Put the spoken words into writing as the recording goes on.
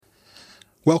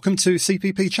Welcome to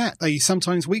CPP Chat, a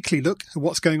sometimes weekly look at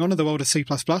what's going on in the world of C++,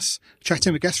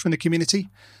 chatting with guests from the community.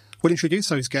 We'll introduce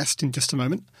those guests in just a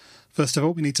moment. First of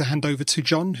all, we need to hand over to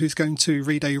John, who's going to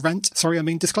read a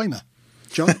disclaimer.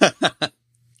 John?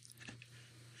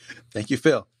 Thank you,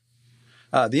 Phil.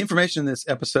 The information in this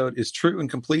episode is true and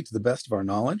complete to the best of our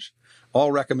knowledge.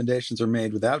 All recommendations are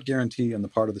made without guarantee on the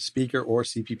part of the speaker or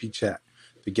CPP Chat.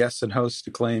 The guests and hosts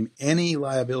disclaim any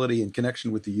liability in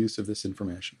connection with the use of this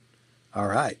information. All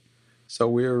right. So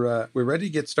we're ready to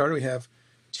get started. We have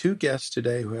two guests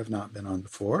today who have not been on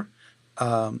before.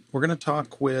 We're going to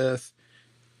talk with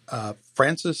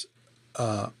Francis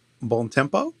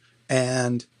Bontempo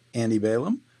and Andy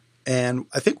Balaam. And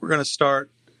I think we're going to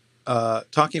start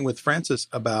talking with Francis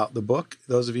about the book.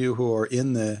 Those of you who are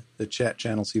in the chat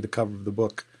channel see the cover of the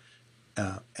book.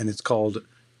 And it's called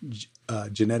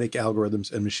Genetic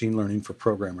Algorithms and Machine Learning for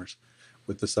Programmers,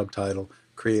 with the subtitle,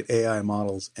 Create AI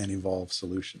Models and Evolve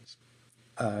Solutions.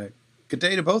 Good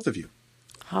day to both of you.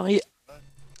 Hi.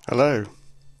 Hello.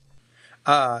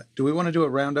 Do we want to do a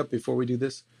roundup before we do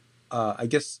this? I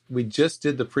guess we just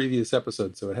did the previous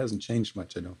episode, so it hasn't changed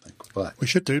much, I don't think. But We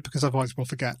should do, because otherwise we'll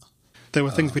forget. There were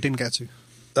things we didn't get to.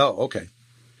 Oh, okay.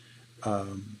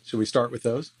 Should we start with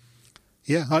those?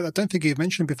 Yeah, I don't think you've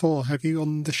mentioned before, have you,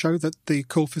 on the show, that the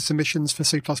call for submissions for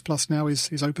C++ now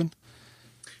is open?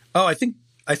 Oh, I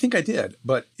think I did,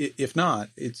 but if not,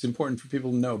 it's important for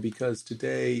people to know, because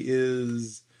today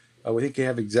is, we think we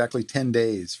have exactly 10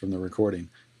 days from the recording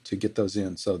to get those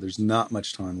in, so there's not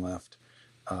much time left.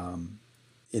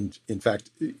 In fact,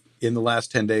 in the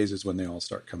last 10 days is when they all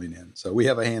start coming in. So we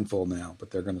have a handful now,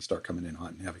 but they're going to start coming in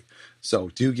hot and heavy. So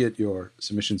do get your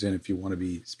submissions in if you want to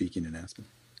be speaking and asking.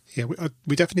 Yeah,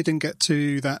 we definitely didn't get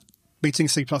to that meeting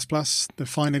C++. They're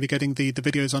finally getting the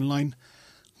videos online.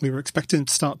 We were expecting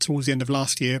to start towards the end of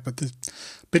last year, but they've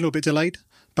been a little bit delayed.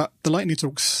 But the Lightning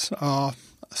Talks are,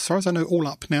 as far as I know, all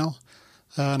up now.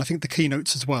 And I think the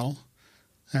keynotes as well.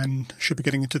 And should be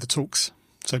getting into the talks.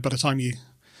 So by the time you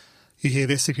hear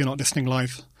this, if you're not listening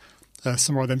live,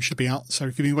 some more of them should be out. So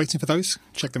if you've been waiting for those,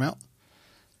 check them out.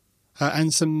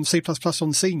 And some C++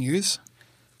 on C news.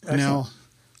 Excellent. Now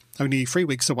only 3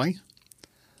 weeks away.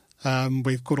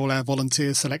 We've got all our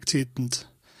volunteers selected, and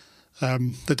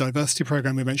the diversity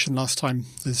program we mentioned last time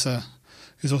is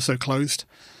also closed.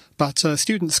 But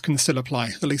students can still apply,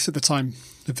 at least at the time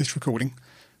of this recording.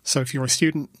 So if you're a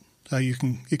student, you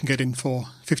can get in for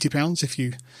 £50 if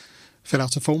you fill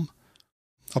out a form.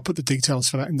 I'll put the details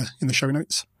for that in the show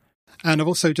notes. And I've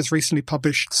also just recently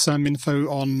published some info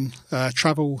on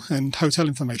travel and hotel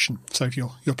information. So if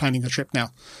you're planning a trip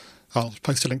now, I'll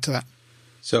post a link to that.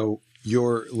 So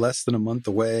you're less than a month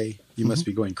away. You must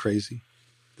be going crazy.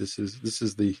 This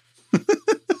is the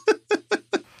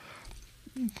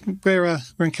We're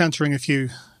encountering a few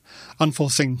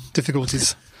unforeseen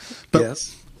difficulties, but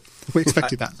yes. we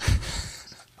expected that.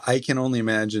 I can only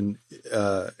imagine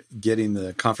getting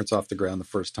the conference off the ground the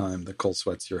first time, the cold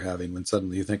sweats you're having when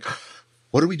suddenly you think,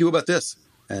 what do we do about this?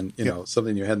 And, you know,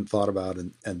 something you hadn't thought about,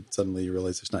 and suddenly you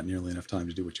realize there's not nearly enough time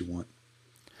to do what you want.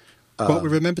 Well, we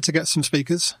remembered to get some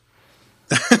speakers.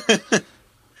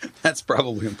 That's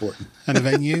probably important. And a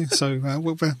venue, so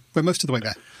we're most of the way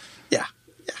there. Yeah.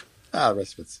 The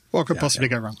rest of it's... What could possibly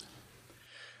go wrong?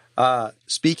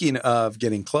 Speaking of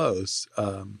getting close,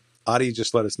 Adi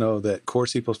just let us know that Core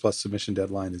C++ submission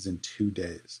deadline is in 2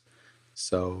 days.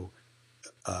 So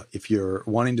if you're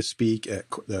wanting to speak at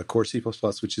the Core C++,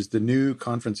 which is the new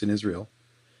conference in Israel,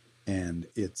 and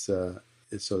so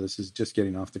this is just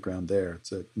getting off the ground there.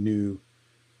 It's a new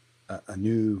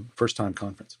first-time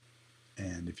conference.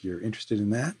 And if you're interested in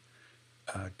that,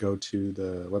 go to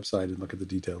the website and look at the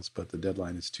details. But the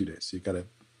deadline is 2 days, so you've got to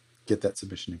get that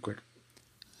submission in quick.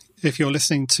 If you're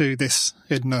listening to this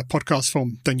in podcast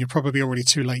form, then you're probably already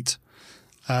too late.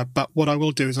 But what I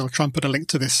will do is I'll try and put a link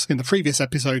to this in the previous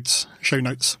episode's show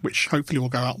notes, which hopefully will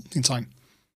go out in time.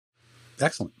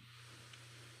 Excellent.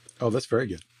 Oh, that's very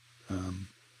good.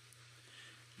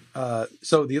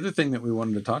 So the other thing that we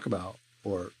wanted to talk about,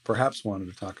 or perhaps wanted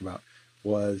to talk about,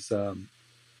 was a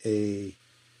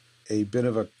bit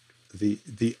of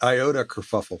the IOTA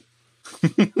kerfuffle.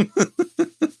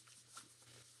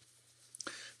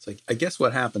 It's like, I guess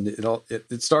what happened,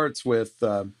 it starts with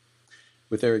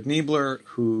Eric Niebler,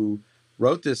 who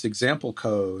wrote this example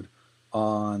code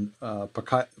on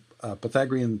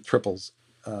Pythagorean triples.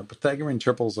 Pythagorean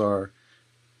triples are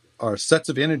sets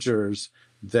of integers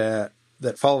that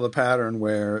follow the pattern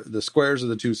where the squares of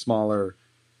the two smaller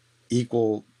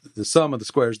equal the sum of the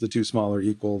squares of the two smaller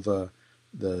equal the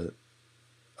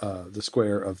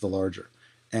square of the larger.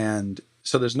 And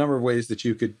so there's a number of ways that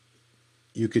you could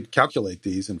calculate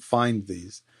these and find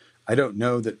these. I don't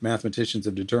know that mathematicians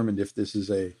have determined if this is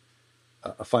a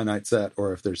finite set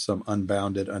or if there's some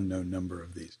unbounded, unknown number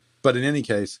of these. But in any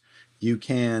case, you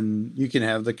can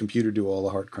have the computer do all the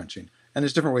hard crunching. And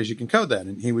there's different ways you can code that.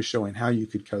 And he was showing how you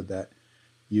could code that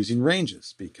using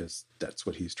ranges, because that's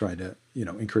what he's trying to,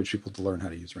 encourage people to learn how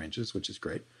to use ranges, which is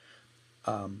great.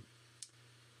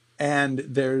 And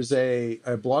there's a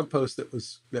blog post that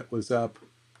was up.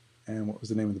 And what was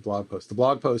the name of the blog post? The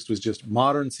blog post was just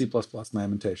modern C++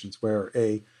 Lamentations, where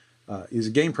he's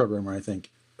a game programmer, I think,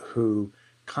 who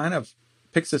kind of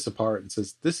picks this apart and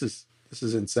says, this is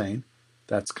insane.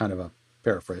 That's kind of a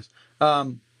paraphrase.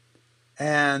 And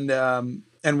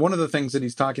one of the things that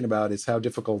he's talking about is how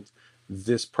difficult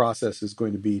this process is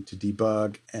going to be to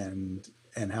debug, and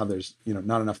how there's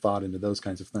not enough thought into those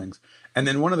kinds of things. And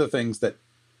then one of the things that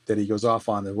he goes off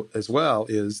on as well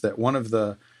is that one of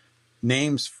the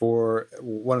names for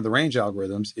one of the range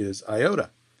algorithms is IOTA.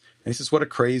 And he says, what a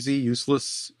crazy,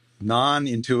 useless,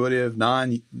 non-intuitive,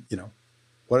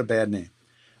 what a bad name.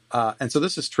 And so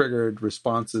this has triggered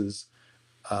responses.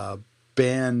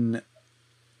 Ben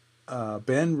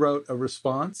wrote a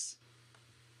response,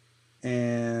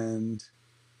 and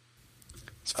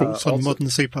it's Thoughts on modern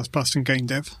C++ and game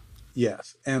dev.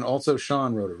 Yes, and also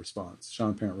Sean wrote a response.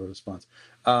 Sean Parent wrote a response.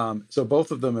 So both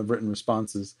of them have written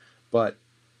responses, but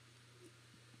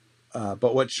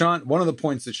one of the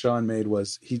points that Sean made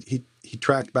was he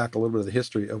tracked back a little bit of the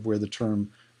history of where the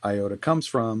term IOTA comes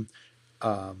from.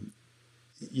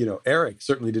 Eric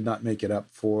certainly did not make it up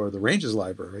for the ranges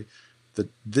library.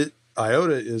 The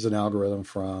IOTA is an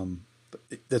algorithm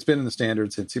that's been in the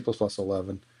standard since C++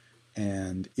 11.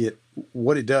 And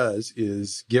what it does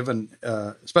is given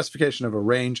a specification of a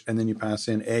range, and then you pass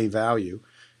in a value.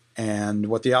 And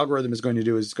what the algorithm is going to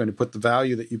do is it's going to put the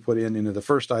value that you put in into the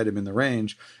first item in the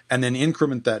range, and then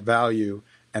increment that value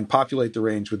and populate the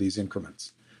range with these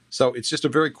increments. So it's just a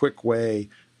very quick way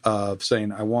of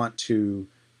saying, I want to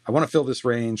fill this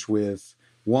range with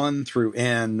 1 through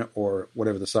n, or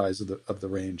whatever the size of the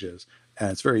range is.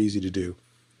 And it's very easy to do.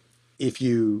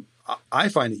 I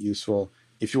find it useful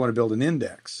if you want to build an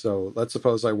index. So let's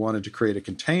suppose I wanted to create a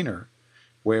container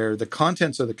where the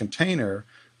contents of the container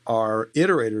are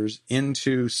iterators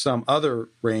into some other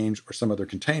range or some other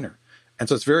container. And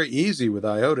so it's very easy with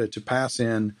IOTA to pass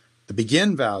in the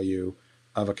begin value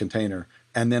of a container.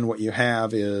 And then what you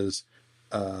have is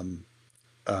a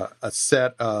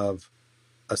set of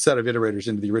iterators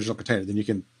into the original container. Then you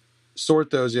can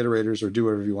sort those iterators or do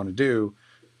whatever you want to do.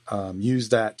 Use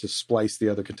that to splice the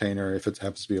other container if it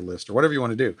happens to be a list or whatever you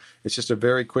want to do. It's just a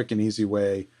very quick and easy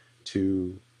way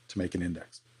to make an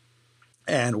index.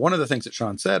 And one of the things that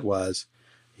Sean said was,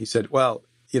 he said, well,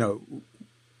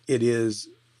 it is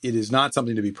not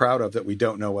something to be proud of that we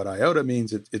don't know what IOTA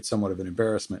means. It's somewhat of an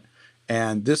embarrassment.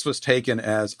 And this was taken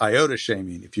as IOTA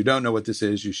shaming. If you don't know what this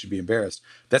is, you should be embarrassed.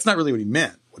 That's not really what he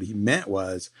meant. What he meant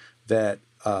was that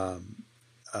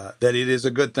it is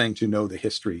a good thing to know the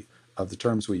history of the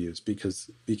terms we use, because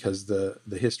the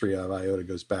history of IOTA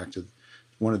goes back to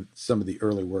some of the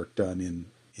early work done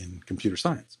in computer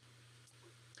science.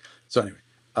 So anyway,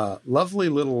 lovely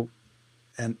little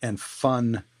and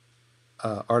fun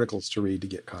articles to read to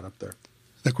get caught up there.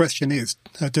 The question is,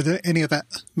 did any of that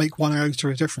make 1 iota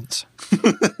a difference?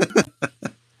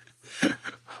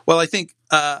 Well, I think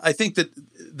that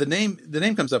the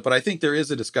name comes up, but I think there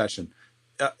is a discussion.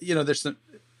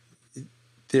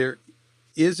 There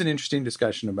is an interesting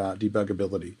discussion about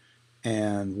debuggability.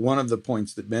 And one of the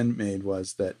points that Ben made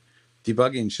was that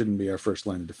debugging shouldn't be our first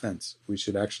line of defense. We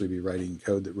should actually be writing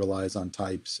code that relies on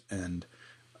types. And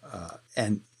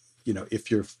if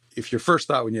your first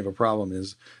thought when you have a problem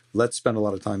is, let's spend a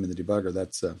lot of time in the debugger,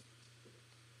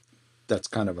 that's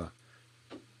kind of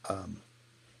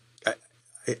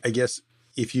I guess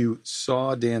if you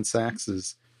saw Dan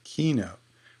Sachs's keynote,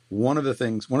 one of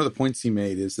the points he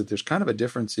made is that there's kind of a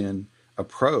difference in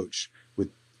approach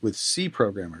with C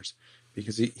programmers,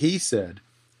 because he said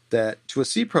that to a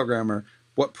C programmer,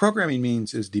 what programming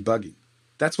means is debugging.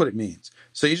 That's what it means.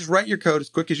 So you just write your code as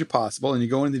quick as you possible, and you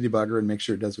go into the debugger and make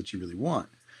sure it does what you really want.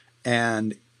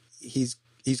 And he's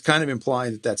kind of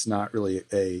implying that that's not really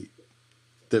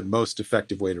the most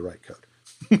effective way to write code.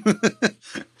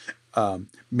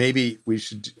 Maybe we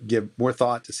should give more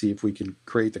thought to see if we can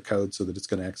create the code so that it's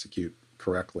going to execute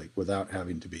correctly without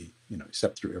having to be,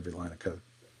 step through every line of code.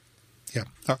 Yeah,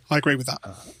 I agree with that.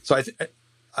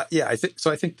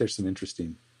 I think there's some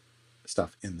interesting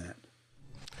stuff in that.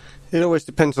 It always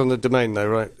depends on the domain, though,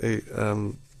 right?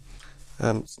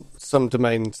 Some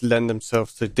domains lend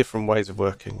themselves to different ways of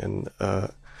working, and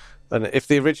And if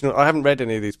the original, I haven't read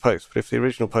any of these posts, but if the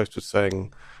original post was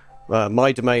saying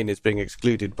my domain is being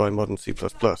excluded by modern C++,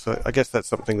 I guess that's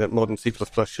something that modern C++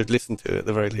 should listen to at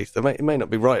the very least. It may not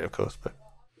be right, of course, but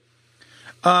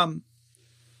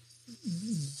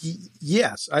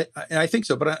yes, I think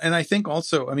so. But I think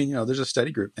also, I mean, there's a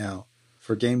study group now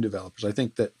for game developers. I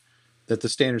think that the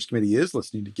Standards Committee is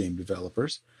listening to game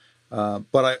developers,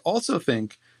 but I also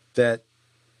think that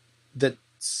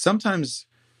sometimes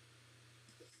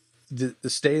the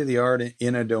state of the art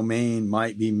in a domain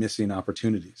might be missing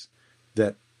opportunities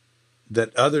that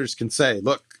others can say,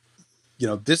 look,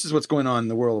 this is what's going on in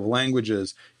the world of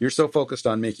languages. You're so focused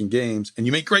on making games, and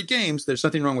you make great games. There's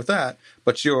nothing wrong with that,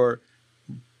 but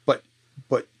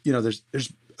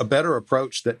there's a better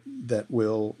approach that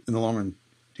will, in the long run,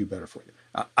 do better for you.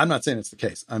 I'm not saying it's the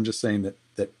case. I'm just saying that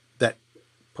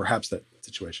perhaps that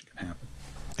situation can happen.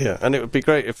 Yeah, and it would be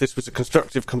great if this was a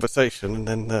constructive conversation,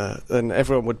 and then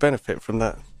everyone would benefit from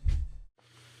that.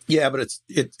 Yeah, but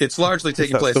it's largely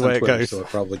taking place on Twitter, so it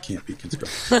probably can't be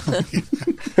constructive.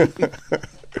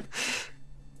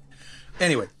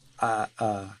 Anyway,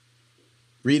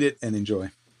 read it and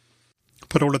enjoy.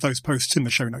 Put all of those posts in the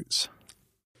show notes.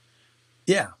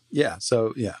 Yeah.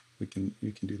 So we can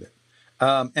do that.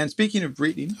 And speaking of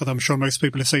reading, although I'm sure most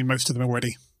people have seen most of them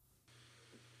already.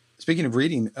 Speaking of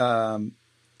reading,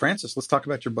 Francis, let's talk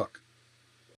about your book.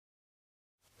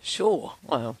 Sure.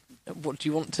 Well, what do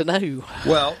you want to know?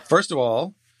 Well, first of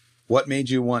all, what made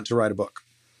you want to write a book?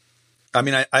 I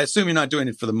mean, I assume you're not doing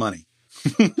it for the money.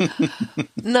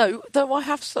 No, though I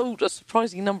have sold a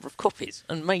surprising number of copies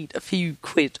and made a few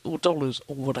quid or dollars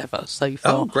or whatever so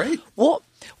far. Oh, great.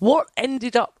 What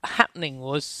ended up happening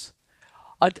was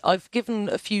I've given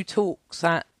a few talks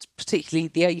at particularly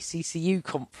the ACCU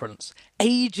conference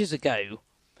ages ago.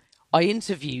 I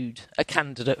interviewed a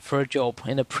candidate for a job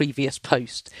in a previous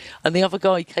post, and the other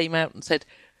guy came out and said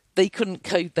they couldn't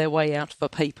code their way out of a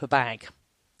paper bag.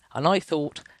 And I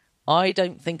thought, I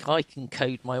don't think I can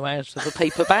code my way out of a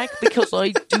paper bag because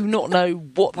I do not know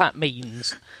what that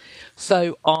means.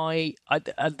 So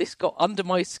this got under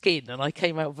my skin, and I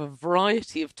came out with a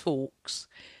variety of talks,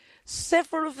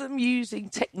 several of them using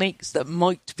techniques that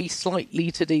might be slightly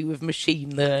to do with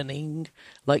machine learning,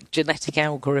 like genetic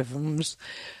algorithms,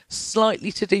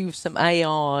 slightly to do with some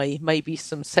AI, maybe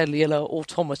some cellular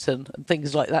automaton and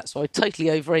things like that. So I totally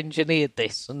over-engineered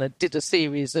this, and I did a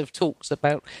series of talks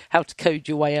about how to code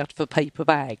your way out of a paper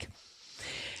bag.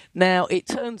 Now, it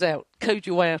turns out Code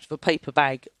Your Way Out of a Paper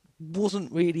Bag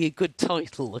wasn't really a good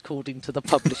title, according to the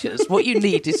publishers. What you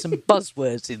need is some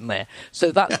buzzwords in there.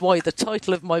 So that's why the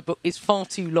title of my book is far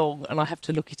too long, and I have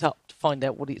to look it up to find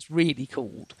out what it's really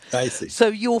called. I see. So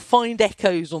you'll find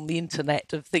echoes on the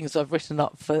internet of things I've written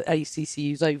up for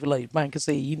ACCU's Overload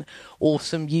magazine, or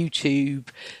some YouTube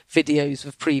videos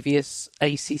of previous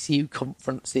ACCU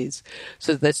conferences.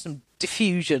 So there's some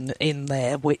diffusion in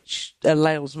there which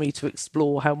allows me to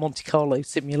explore how Monte Carlo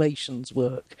simulations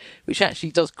work, which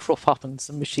actually does crop up in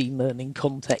some machine learning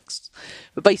contexts.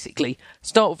 But basically,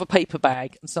 start with a paper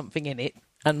bag and something in it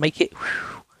and make it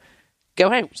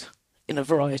go out in a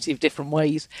variety of different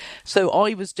ways. So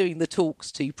I was doing the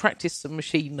talks to practice some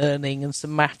machine learning and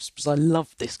some maths because I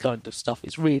love this kind of stuff.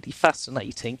 It's really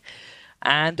fascinating.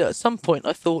 And at some point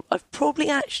I thought, I've probably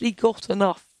actually got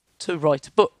enough to write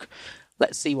a book.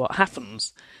 Let's see what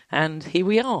happens. And here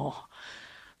we are.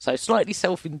 So slightly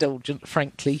self-indulgent,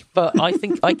 frankly, but I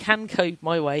think I can code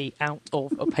my way out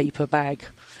of a paper bag.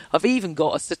 I've even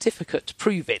got a certificate to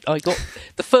prove it. I got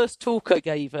the first talk I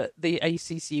gave at the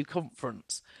ACCU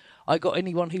conference. I got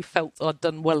anyone who felt I'd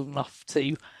done well enough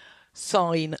to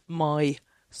sign my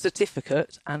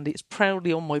certificate, and it's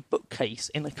proudly on my bookcase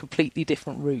in a completely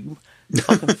different room. If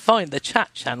I can find the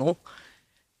chat channel,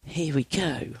 here we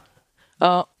go.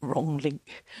 Wrong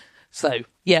link. So,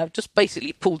 yeah, I've just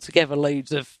basically pulled together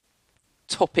loads of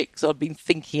topics I've been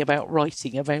thinking about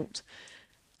writing about.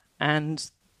 And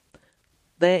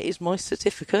there is my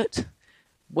certificate,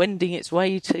 wending its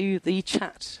way to the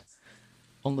chat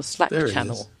on the Slack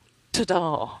channel.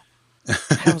 Ta-da!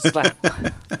 How's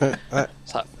that?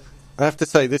 So, I have to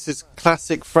say, this is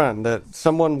classic Fran, that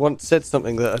someone once said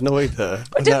something that annoyed her.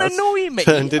 It didn't annoy me.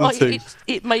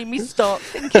 It made me start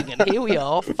thinking, and here we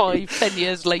are, 5-10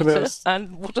 years later,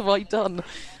 and what have I done?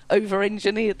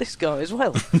 Over-engineered this guy as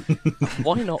well.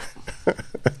 Why not?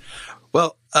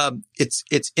 Well,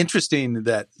 it's interesting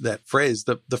that phrase,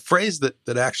 the phrase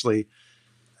that actually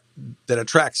that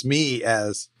attracts me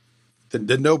as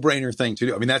the no-brainer thing to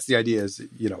do. I mean, that's the idea is,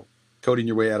 coding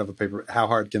your way out of a paper. How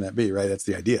hard can that be, right? That's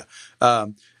the idea.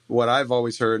 What I've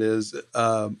always heard is,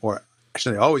 or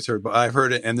actually I always heard, but I've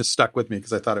heard it, and this stuck with me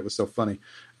because I thought it was so funny.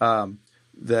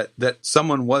 that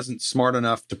someone wasn't smart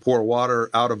enough to pour water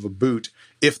out of a boot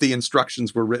if the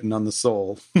instructions were written on the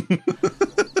sole.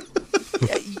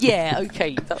 Yeah,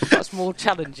 okay, that's more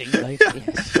challenging, though.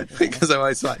 Yes. Because I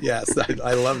always thought, yes,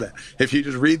 I love that. If you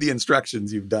just read the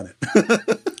instructions, you've done it.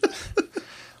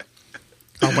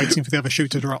 I'm waiting for the other shoe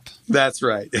to drop. That's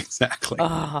right, exactly.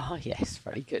 Ah, yes,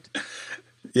 very good.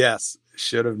 Yes,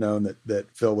 should have known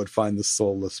that Phil would find the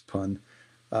soulless pun.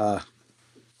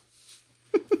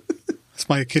 It's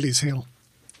my Achilles heel.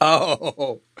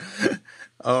 Oh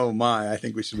my! I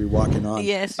think we should be walking on.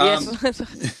 Yes.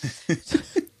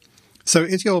 So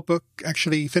is your book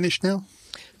actually finished now?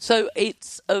 So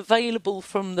it's available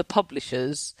from the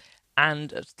publishers,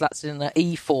 and that's in an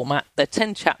e-format. They're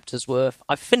 10 chapters worth.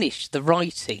 I finished the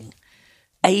writing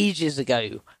ages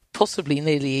ago, possibly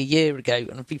nearly a year ago,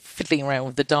 and I've been fiddling around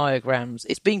with the diagrams.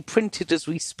 It's being printed as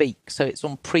we speak, so it's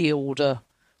on pre-order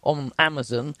on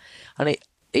Amazon, and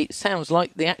it sounds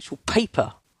like the actual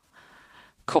paper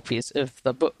copies of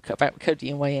the book about coding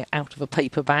your way out of a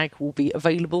paper bag will be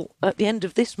available at the end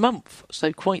of this month,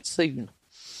 so quite soon.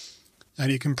 And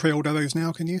you can pre-order those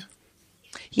now, can you?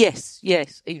 Yes.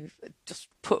 Just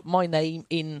put my name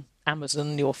in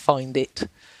Amazon, you'll find it.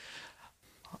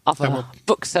 Other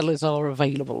booksellers are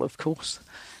available, of course.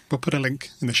 We'll put a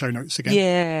link in the show notes again.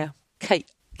 Yeah, Kate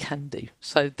can do.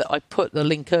 So that I put the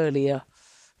link earlier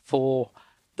for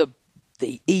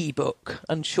the e-book,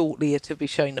 and shortly it'll be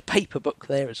showing the paper book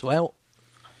there as well.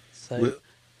 So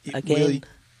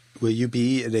will you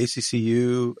be at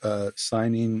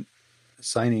ACCU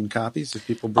signing copies if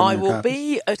people bring I their will copies?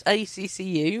 be at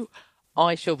ACCU.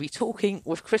 I shall be talking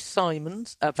with Chris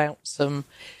Simons about some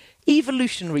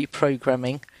evolutionary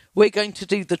programming. We're going to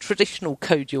do the traditional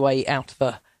code your way out of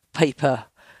a paper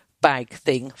bag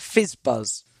thing,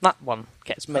 FizzBuzz. That one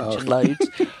gets mentioned loads.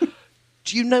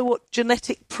 Do you know what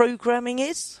genetic programming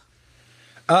is?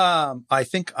 I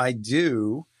think I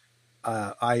do.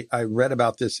 I read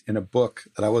about this in a book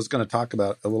that I was going to talk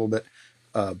about a little bit,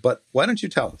 but why don't you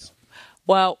tell us?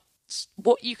 Well,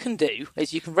 what you can do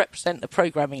is you can represent a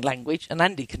programming language, and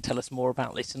Andy can tell us more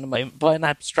about this in a moment, by an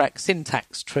abstract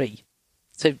syntax tree.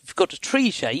 So if you've got a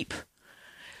tree shape,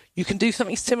 you can do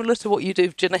something similar to what you do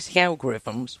with genetic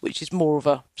algorithms, which is more of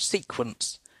a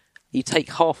sequence. You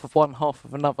take half of one, half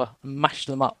of another, and mash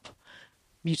them up.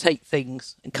 You take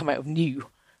things and come out with new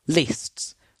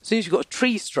lists. As soon as you've got a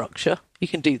tree structure, you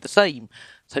can do the same.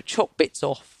 So chop bits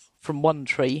off from one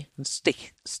tree and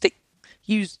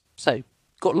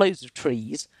got loads of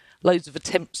trees, loads of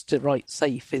attempts to write,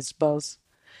 say, FizzBuzz,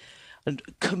 and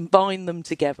combine them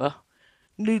together,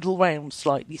 noodle round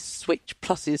slightly, switch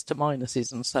pluses to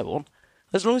minuses and so on.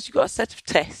 As long as you've got a set of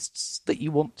tests that you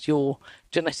want your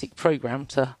genetic program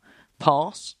to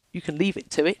pass, you can leave it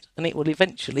to it, and it will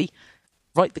eventually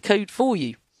write the code for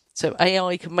you. So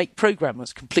AI can make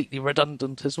programmers completely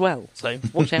redundant as well. So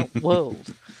watch out,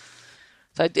 world.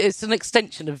 So it's an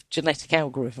extension of genetic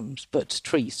algorithms, but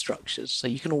tree structures. So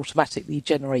you can automatically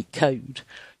generate code.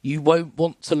 You won't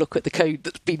want to look at the code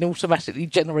that's been automatically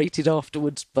generated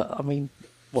afterwards, but I mean,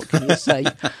 what can you say?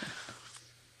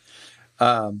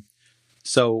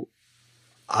 So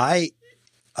I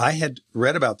had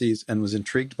read about these and was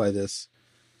intrigued by this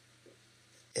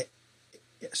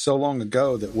so long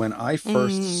ago that when I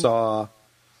first saw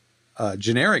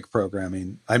generic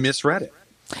programming, I misread it.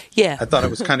 Yeah. I thought it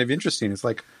was kind of interesting. It's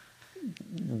like,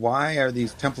 why are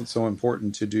these templates so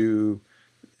important to do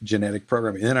genetic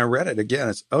programming? And then I read it again.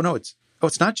 It's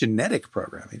not genetic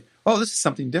programming. Oh, this is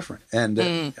something different.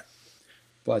 And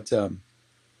but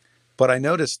I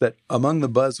noticed that among the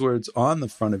buzzwords on the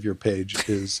front of your page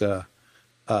is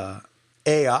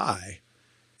AI,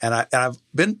 and I've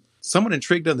been somewhat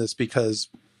intrigued on this because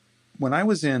when I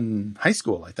was in high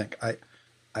school, I think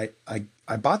I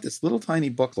bought this little tiny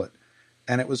booklet,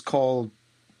 and it was called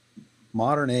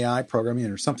Modern AI Programming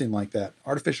or something like that,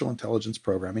 Artificial Intelligence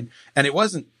Programming, and it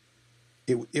wasn't.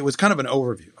 It was kind of an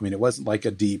overview. I mean, it wasn't like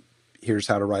a deep, here's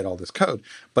how to write all this code,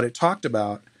 but it talked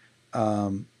about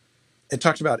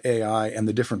AI and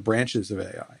the different branches of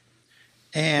AI,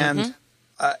 and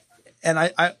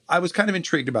I was kind of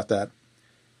intrigued about that,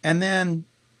 and then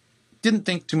didn't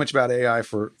think too much about AI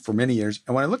for many years.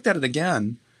 And when I looked at it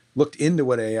again, looked into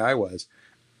what AI was,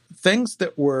 things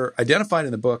that were identified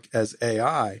in the book as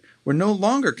AI were no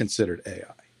longer considered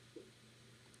AI.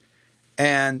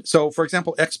 And so, for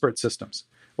example, expert systems.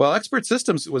 Well, expert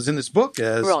systems was in this book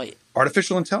as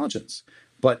artificial intelligence.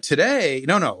 But today,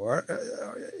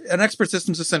 an expert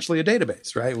system is essentially a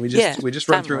database, right? We just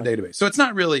run through a database. So it's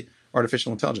not really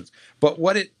artificial intelligence. But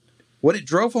what it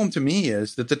drove home to me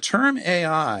is that the term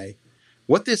AI,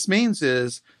 what this means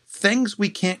is things we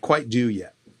can't quite do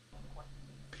yet.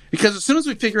 Because as soon as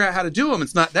we figure out how to do them,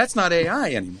 that's not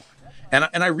AI anymore. And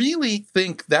I really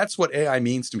think that's what AI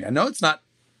means to me. I know it's not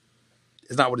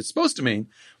what it's supposed to mean,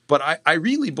 but I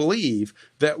really believe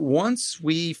that once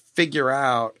we figure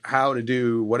out how to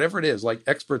do whatever it is, like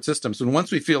expert systems, and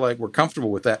once we feel like we're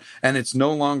comfortable with that, and it's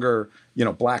no longer,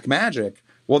 black magic,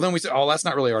 well, then we say, oh, that's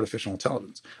not really artificial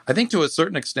intelligence. I think to a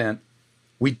certain extent,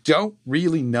 we don't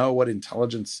really know what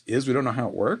intelligence is. We don't know how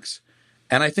it works.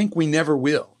 And I think we never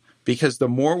will, because the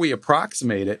more we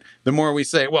approximate it, the more we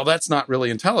say, well, that's not really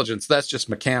intelligence. That's just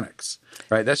mechanics,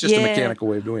 right? That's just a mechanical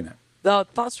way of doing it.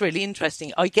 That's really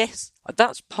interesting. I guess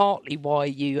that's partly why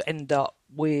you end up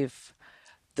with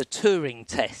the Turing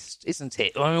test, isn't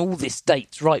it? I mean, all this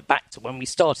dates right back to when we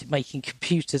started making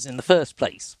computers in the first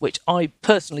place, which I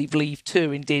personally believe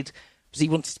Turing did because he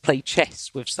wanted to play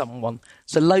chess with someone.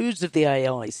 So loads of the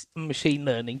AI's machine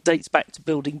learning dates back to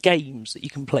building games that you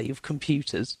can play with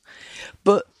computers.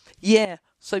 But yeah,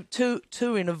 so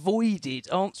Turing avoided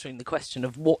answering the question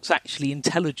of what's actually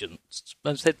intelligence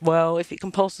and said, well, if it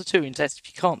can pass the Turing test, if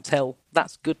you can't tell,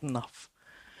 that's good enough.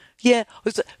 Yeah,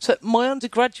 so my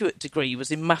undergraduate degree was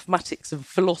in mathematics and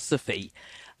philosophy,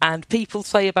 and people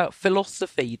say about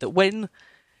philosophy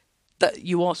that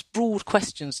you ask broad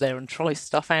questions there and try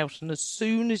stuff out, and as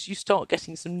soon as you start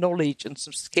getting some knowledge and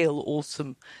some skill or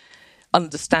some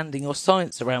understanding or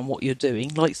science around what you're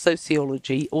doing, like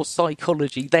sociology or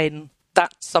psychology, then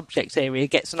that subject area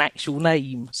gets an actual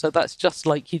name. So that's just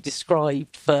like you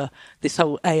described for this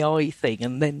whole AI thing.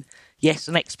 And then, yes,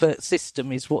 an expert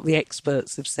system is what the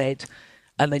experts have said.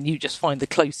 And then you just find the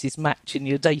closest match in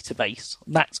your database.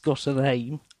 That's got a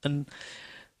name. And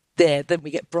then we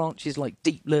get branches like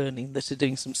deep learning that are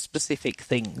doing some specific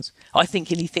things. I think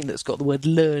anything that's got the word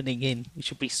learning in, you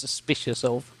should be suspicious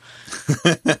of.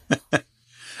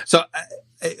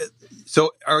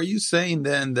 So are you saying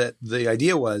then that the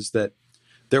idea was that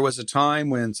there was a time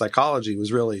when psychology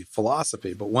was really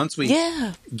philosophy, but once we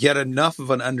get enough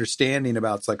of an understanding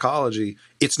about psychology,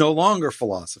 it's no longer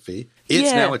philosophy.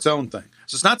 It's now its own thing.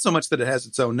 So it's not so much that it has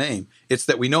its own name. It's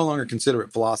that we no longer consider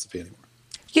it philosophy anymore.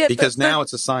 Yeah, because now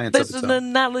it's a science of its own. There's an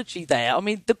analogy there. I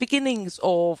mean, the beginnings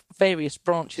of various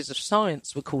branches of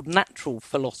science were called natural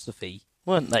philosophy,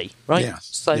 weren't they? Right? Yes.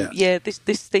 So,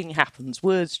 this thing happens.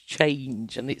 Words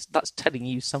change, and that's telling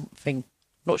you something.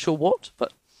 Not sure what,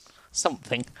 but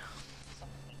something.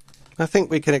 I think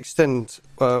we can extend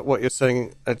what you're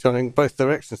saying, John, in both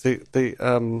directions.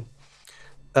 The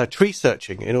tree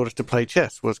searching in order to play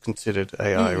chess was considered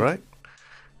AI, right?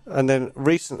 And then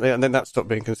that stopped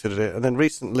being considered it. And then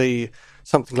recently,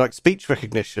 something like speech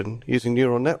recognition using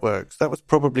neural networks, that was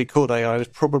probably called AI. It's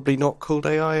probably not called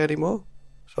AI anymore.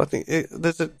 So I think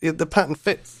the pattern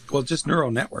fits. Well, just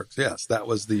neural networks, yes. That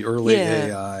was the early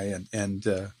AI,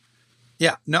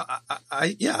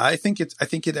 I think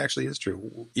it actually is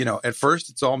true. At first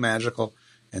it's all magical,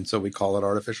 and so we call it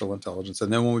artificial intelligence.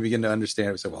 And then when we begin to understand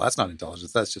it, we say, well, that's not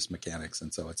intelligence, that's just mechanics,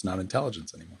 and so it's not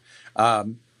intelligence anymore.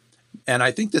 And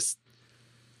I think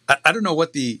I don't know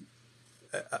what the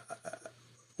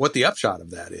upshot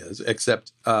of that is,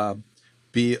 except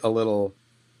be a little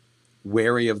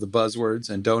wary of the buzzwords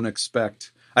and don't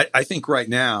expect. I think right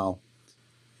now.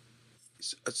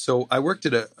 So I worked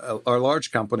at a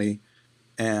large company,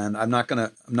 and I'm not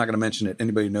gonna mention it.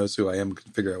 Anybody who knows who I am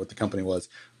can figure out what the company was.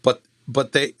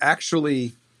 But they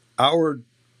actually, our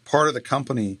part of the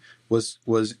company was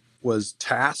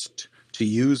tasked to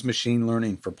use machine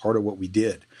learning for part of what we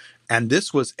did. And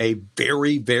this was a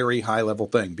very, very high level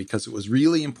thing, because it was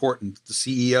really important that the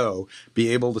CEO be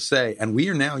able to say, and we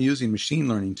are now using machine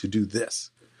learning to do this.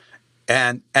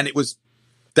 And that was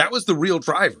the real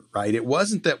driver, right? It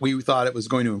wasn't that we thought it was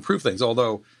going to improve things,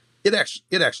 although it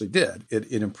actually did.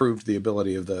 It improved the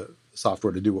ability of the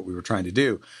software to do what we were trying to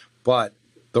do. But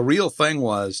the real thing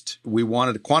was we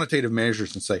wanted quantitative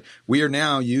measures and say, we are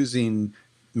now using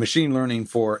machine learning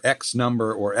for X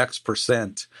number or X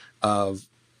percent of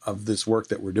this work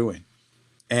that we're doing.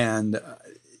 And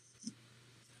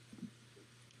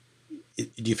do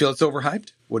you feel it's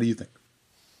overhyped? What do you think?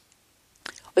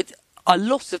 A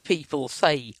lot of people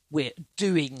say we're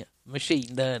doing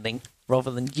machine learning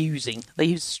rather than using. They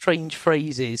use strange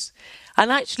phrases.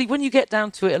 And actually, when you get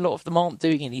down to it, a lot of them aren't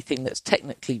doing anything that's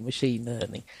technically machine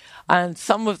learning. And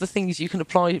some of the things you can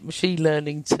apply machine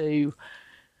learning to,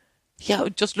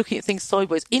 just looking at things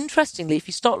sideways. Interestingly, if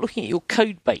you start looking at your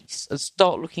code base and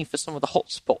start looking for some of the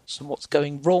hotspots and what's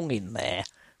going wrong in there,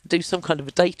 do some kind of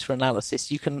a data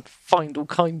analysis, you can find all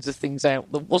kinds of things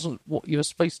out that wasn't what you were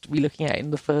supposed to be looking at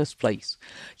in the first place.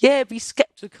 Yeah, be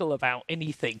sceptical about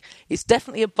anything. It's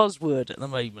definitely a buzzword at the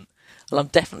moment, and I'm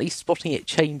definitely spotting it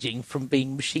changing from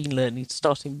being machine learning to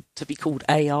starting to be called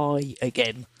AI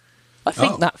again. I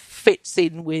think that fits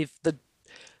in with the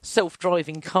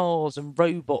self-driving cars and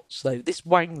robots, though. This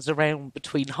wangs around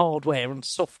between hardware and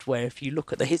software if you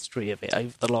look at the history of it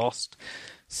over the last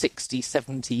 60,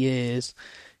 70 years.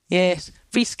 Yes,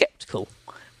 be sceptical.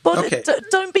 But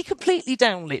don't be completely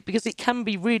downlit, because it can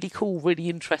be really cool, really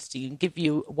interesting, and give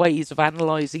you ways of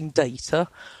analysing data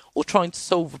or trying to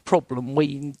solve a problem where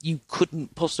you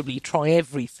couldn't possibly try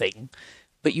everything,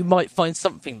 but you might find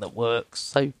something that works.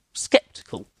 So,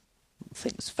 sceptical, I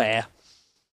think it's fair.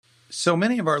 So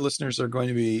many of our listeners are going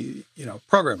to be,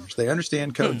 programmers. They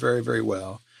understand code very, very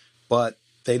well, but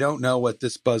they don't know what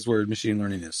this buzzword machine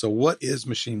learning is. So what is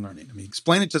machine learning? I mean,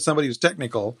 explain it to somebody who's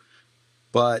technical,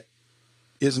 but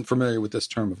isn't familiar with this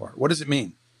term of art. What does it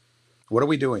mean? What are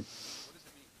we doing?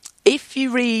 If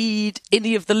you read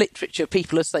any of the literature,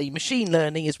 people are saying machine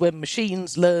learning is when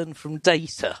machines learn from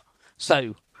data.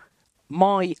 So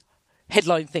my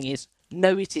headline thing is,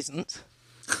 no, it isn't.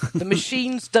 The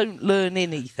machines don't learn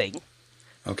anything.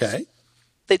 Okay.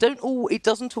 It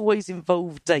doesn't always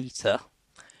involve data.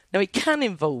 Now, it can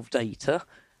involve data,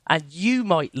 and you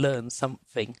might learn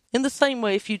something. In the same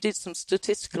way, if you did some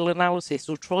statistical analysis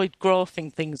or tried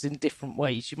graphing things in different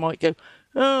ways, you might go,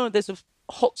 oh, there's a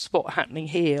hotspot happening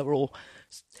here, or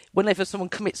whenever someone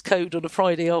commits code on a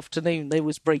Friday afternoon, they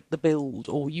always break the build,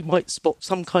 or you might spot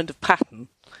some kind of pattern.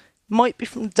 It might be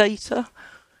from data.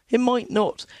 It might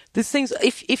not. There's things,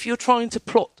 if you're trying to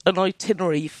plot an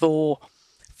itinerary for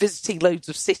visiting loads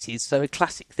of cities, so a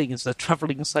classic thing is a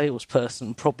travelling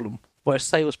salesperson problem, where a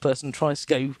salesperson tries to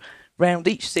go round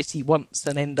each city once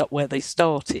and end up where they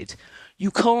started. You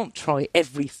can't try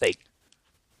everything.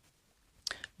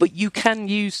 But you can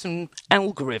use some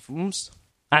algorithms.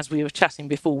 As we were chatting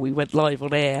before we went live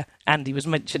on air, Andy was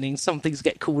mentioning some things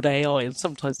get called AI and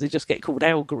sometimes they just get called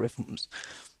algorithms.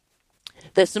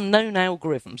 There's some known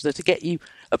algorithms that to get you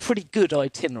a pretty good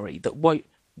itinerary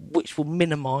which will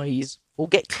minimise or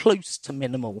get close to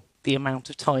minimal the amount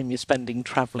of time you're spending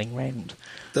travelling around.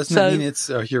 Doesn't that mean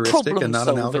it's a heuristic and not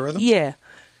an algorithm? Yeah.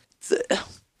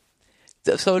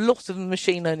 So a lot of the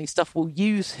machine learning stuff will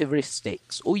use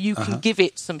heuristics, or you can give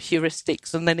it some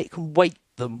heuristics and then it can weight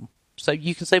them. So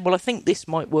you can say, well, I think this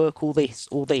might work, or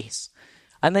this,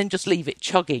 and then just leave it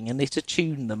chugging and it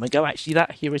attune them and go, actually,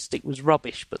 that heuristic was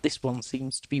rubbish, but this one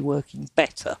seems to be working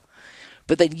better.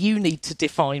 But then you need to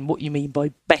define what you mean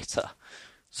by better.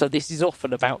 So this is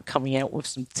often about coming out with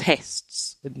some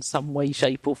tests in some way,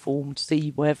 shape or form to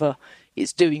see whether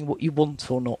it's doing what you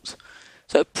want or not.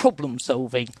 So problem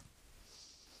solving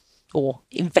or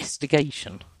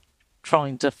investigation,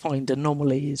 trying to find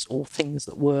anomalies or things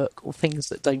that work or things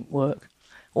that don't work,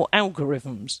 or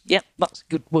algorithms. Yep, that's a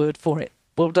good word for it.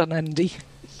 Well done, Andy.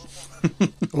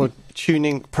 Or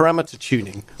parameter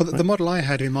tuning. Well, the model I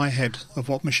had in my head of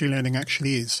what machine learning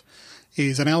actually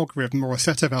is an algorithm or a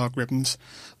set of algorithms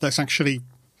that's actually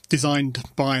designed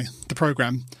by the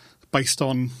program based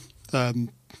on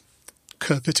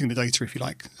curve fitting the data, if you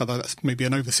like. Although that's maybe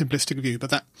an oversimplistic view,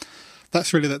 but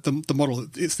that's really the model.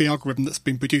 It's the algorithm that's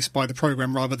been produced by the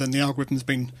program rather than the algorithm's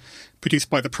been produced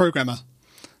by the programmer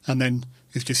and then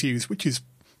is just used, which is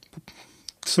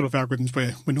sort of algorithms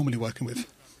we're normally working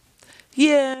with.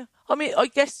 Yeah, I mean, I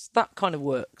guess that kind of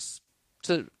works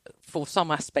for some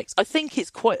aspects. I think it's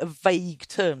quite a vague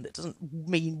term that doesn't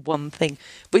mean one thing.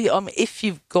 But if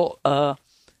you've got a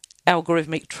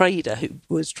algorithmic trader who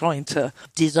was trying to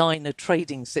design a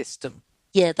trading system,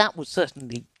 yeah, that would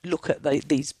certainly look at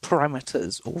these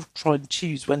parameters or try and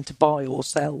choose when to buy or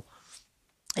sell.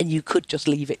 And you could just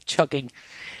leave it chugging.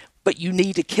 But you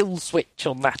need a kill switch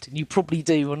on that, and you probably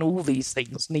do, and all these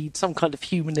things need some kind of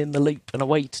human in the loop and a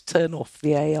way to turn off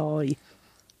the AI.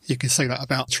 You can say that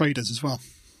about traders as well.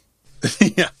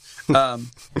 Yeah.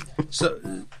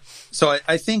 So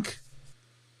I think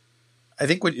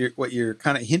what you're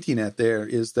kind of hinting at there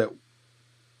is that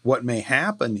what may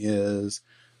happen is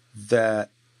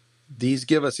that these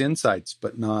give us insights,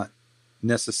 but not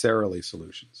necessarily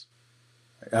solutions.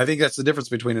 I think that's the difference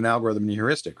between an algorithm and a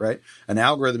heuristic, right? An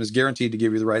algorithm is guaranteed to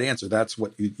give you the right answer. That's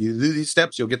what you do these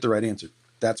steps, you'll get the right answer.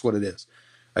 That's what it is.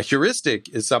 A heuristic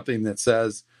is something that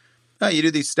says, you do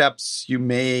these steps, you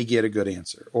may get a good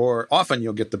answer, or often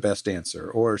you'll get the best answer,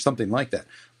 or something like that.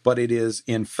 But it is,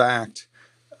 in fact,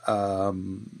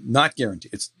 not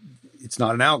guaranteed. It's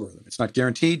not an algorithm. It's not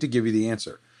guaranteed to give you the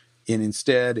answer. And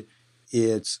instead,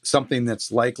 it's something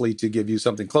that's likely to give you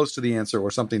something close to the answer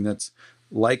or something that's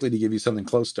likely to give you something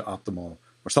close to optimal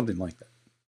or something like that.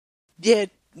 Yeah,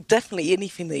 definitely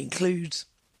anything that includes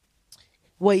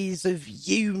ways of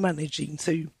you managing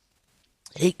to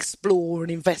explore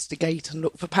and investigate and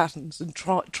look for patterns and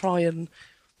try and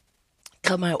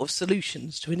come out of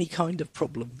solutions to any kind of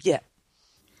problem. Yeah.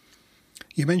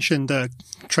 You mentioned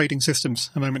trading systems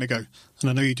a moment ago, and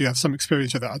I know you do have some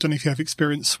experience with that. I don't know if you have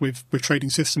experience with trading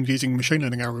systems using machine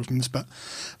learning algorithms, but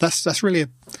that's really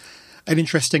an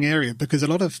interesting area, because a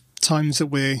lot of times that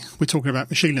we're talking about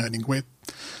machine learning, we're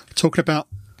talking about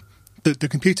the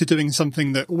computer doing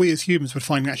something that we as humans would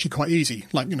find actually quite easy,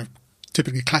 like,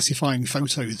 typically classifying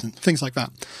photos and things like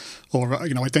that, or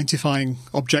identifying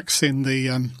objects in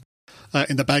the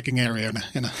bagging area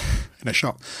in a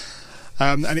shop.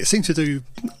 And it seems to do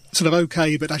sort of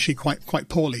okay, but actually quite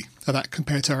poorly at that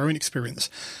compared to our own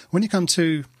experience. When you come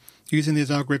to using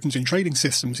these algorithms in trading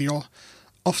systems, you're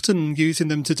often using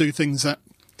them to do things that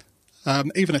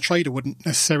even a trader wouldn't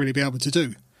necessarily be able to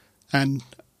do, and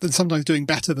then sometimes doing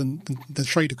better than the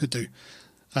trader could do.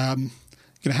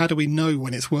 How do we know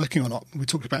when it's working or not? We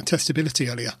talked about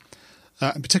testability earlier,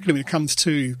 and particularly when it comes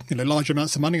to large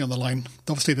amounts of money on the line.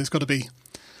 Obviously, there's got to be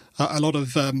a lot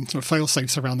of sort of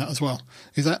fail-safes around that as well.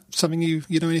 Is that something you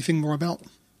know anything more about?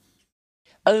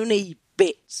 Only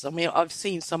bits. I mean, I've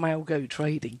seen some algo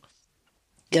trading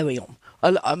going on,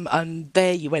 and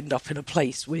there you end up in a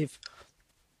place with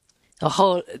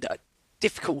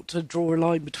difficult to draw a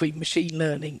line between machine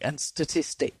learning and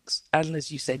statistics, and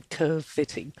as you said, curve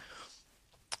fitting.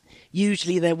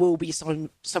 Usually there will be some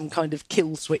kind of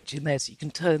kill switch in there, so you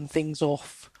can turn things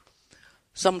off.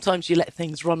 Sometimes you let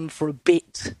things run for a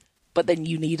bit, but then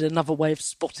you need another way of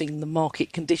spotting the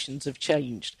market conditions have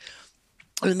changed.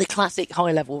 And the classic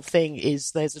high-level thing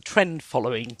is there's a trend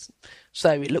following.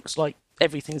 So it looks like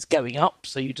everything's going up,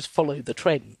 so you just follow the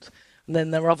trend. And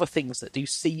then there are other things that do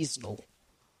seasonal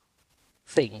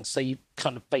things. So you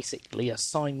kind of basically a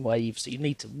sine wave, so you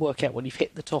need to work out when you've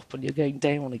hit the top and you're going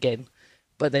down again.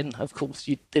 But then, of course,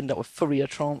 you end up with Fourier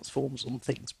transforms on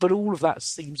things. But all of that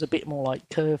seems a bit more like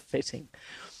curve fitting.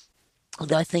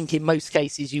 And I think in most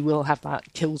cases you will have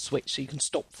that kill switch so you can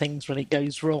stop things when it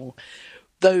goes wrong.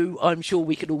 Though I'm sure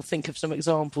we could all think of some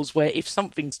examples where if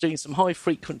something's doing some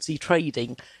high-frequency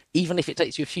trading, even if it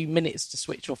takes you a few minutes to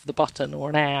switch off the button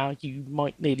or an hour, you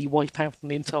might nearly wipe out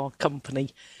an entire company.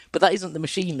 But that isn't the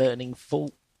machine learning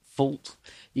fault.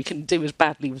 You can do as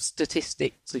badly with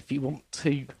statistics if you want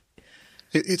to.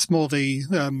 It's more the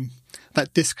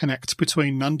that disconnect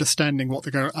between understanding what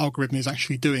the algorithm is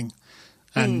actually doing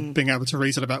and being able to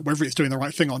reason about whether it's doing the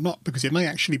right thing or not, because it may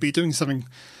actually be doing something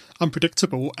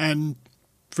unpredictable, and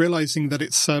realising that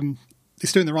it's doing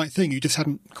the right thing, you just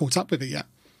hadn't caught up with it yet.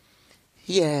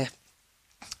 Yeah.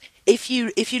 If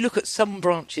you look at some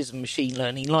branches of machine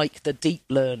learning, like the deep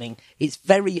learning, it's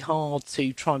very hard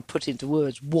to try and put into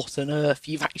words what on earth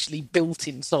you've actually built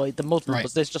inside the model,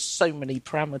 because there's just so many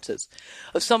parameters.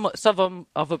 Of some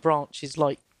other branches,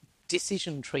 like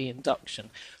decision tree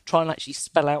induction, try and actually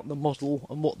spell out the model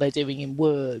and what they're doing in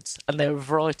words, and there are a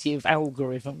variety of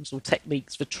algorithms or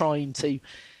techniques for trying to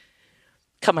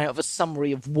come out of a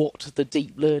summary of what the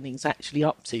deep learning's actually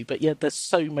up to. But yeah, there's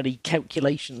so many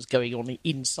calculations going on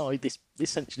inside this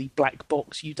essentially black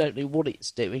box. You don't know what it's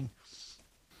doing.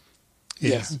 Yeah.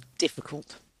 Yes,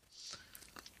 difficult.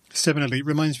 Similarly, it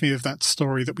reminds me of that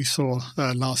story that we saw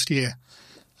last year.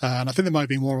 And I think there might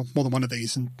be more than one of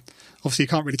these. And obviously you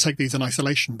can't really take these in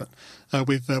isolation, but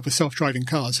with self-driving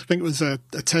cars. I think it was a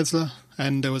Tesla,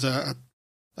 and there was a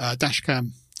dash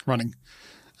cam running.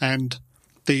 And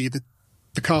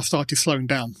the car started slowing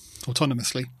down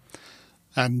autonomously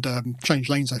and changed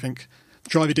lanes, I think. The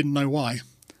driver didn't know why.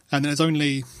 And then it was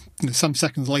only some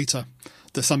seconds later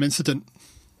that some incident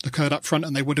occurred up front,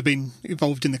 and they would have been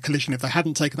involved in the collision if they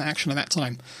hadn't taken that action at that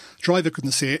time. The driver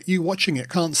couldn't see it. You watching it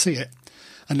can't see it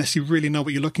unless you really know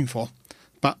what you're looking for.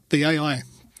 But the AI,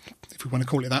 if we want to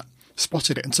call it that,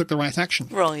 spotted it and took the right action.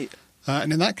 Right.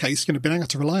 And in that case, being able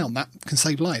to rely on that can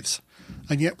save lives.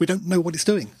 And yet we don't know what it's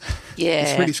doing. Yeah.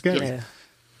 It's really scary. Yeah.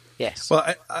 Yes.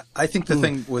 Well, I think the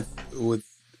thing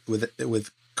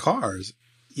with cars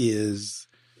is,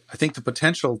 I think the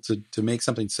potential to make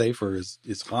something safer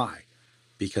is high,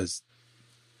 because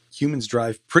humans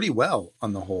drive pretty well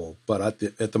on the whole, but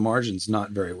at the margins, not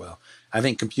very well. I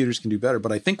think computers can do better,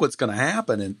 but I think what's going to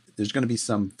happen, and there's going to be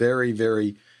some very,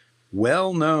 very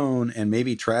well-known and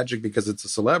maybe tragic because it's a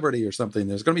celebrity or something,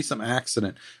 there's going to be some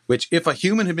accident, which if a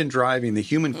human had been driving, the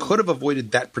human could have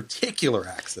avoided that particular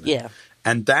accident. Yeah.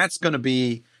 And that's going to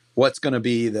be what's going to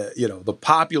be the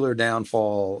popular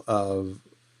downfall of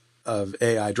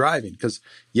AI driving. Because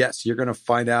yes, you're going to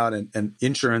find out, and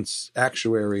insurance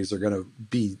actuaries are going to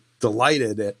be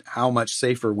delighted at how much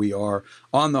safer we are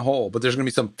on the whole. But there's going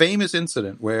to be some famous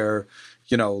incident where,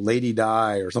 Lady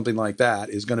Di or something like that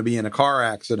is going to be in a car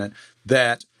accident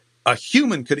that a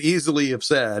human could easily have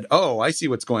said, "Oh, I see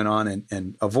what's going on,"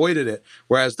 and avoided it,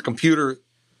 whereas the computer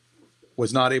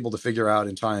was not able to figure out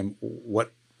in time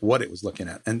what it was looking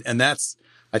at. And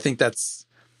I think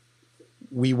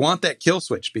we want that kill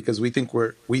switch because we think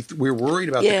we're worried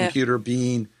about the computer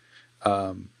being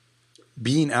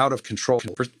out of control,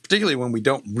 particularly when we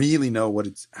don't really know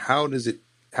how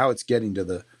it's getting to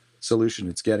the solution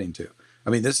it's getting to. I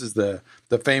mean, this is the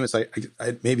famous. I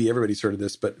maybe everybody's heard of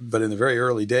this, but in the very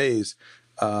early days,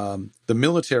 the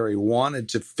military wanted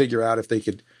to figure out if they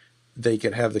could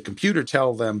have the computer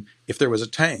tell them if there was a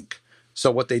tank. So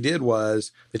what they did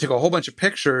was they took a whole bunch of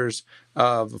pictures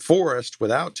of a forest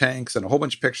without tanks and a whole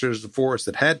bunch of pictures of forest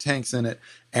that had tanks in it,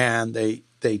 and they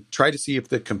tried to see if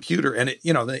the computer and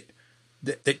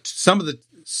some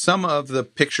of the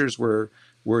pictures were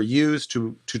used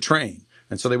to train,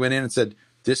 and so they went in and said,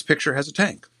 this picture has a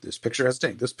tank. This picture has a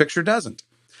tank. This picture doesn't.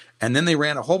 And then they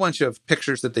ran a whole bunch of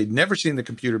pictures that they'd never seen in the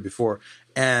computer before.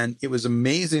 And it was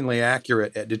amazingly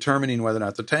accurate at determining whether or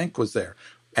not the tank was there.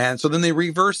 And so then they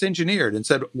reverse engineered and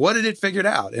said, what did it figure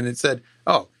out? And it said,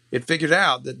 it figured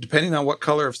out that depending on what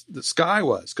color the sky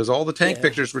was, because all the tank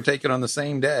pictures were taken on the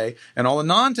same day and all the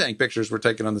non-tank pictures were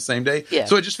taken on the same day. Yeah.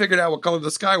 So it just figured out what color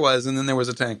the sky was, and then there was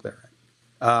a tank there.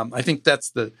 I think that's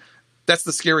the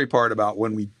scary part about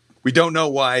when we don't know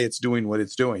why it's doing what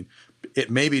it's doing. It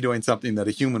may be doing something that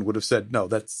a human would have said, no,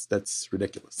 that's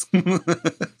ridiculous.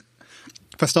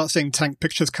 If I start seeing tank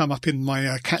pictures come up in my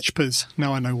catchpers,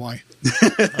 now I know why.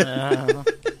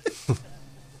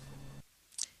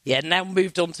 Now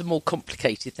moved on to more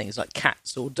complicated things like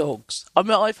cats or dogs. I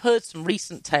mean, I've heard some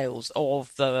recent tales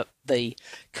of the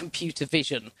computer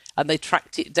vision, and they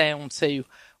tracked it down to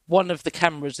one of the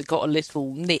cameras that got a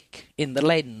little nick in the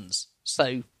lens.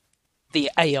 So the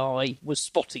AI was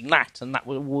spotting that, and that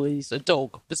was always a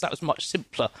dog, because that was a much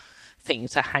simpler thing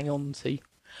to hang on to.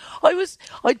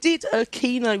 I did a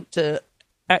keynote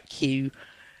at Q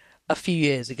a few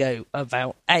years ago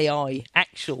about AI,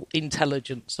 actual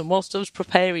intelligence, and whilst I was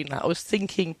preparing that, I was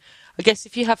thinking, I guess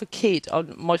if you have a kid,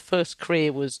 my first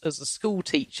career was as a school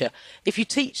teacher. If you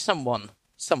teach someone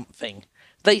something,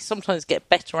 they sometimes get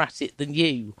better at it than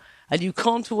you. And you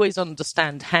can't always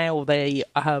understand how they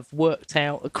have worked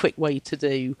out a quick way to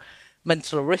do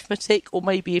mental arithmetic, or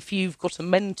maybe if you've got a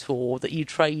mentor that you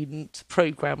train to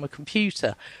program a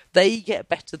computer, they get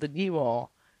better than you are.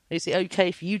 Is it okay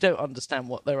if you don't understand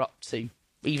what they're up to,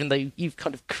 even though you've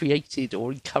kind of created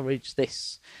or encouraged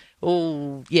this?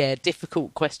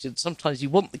 Difficult question. Sometimes you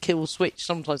want the kill switch,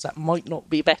 sometimes that might not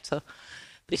be better.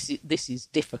 This is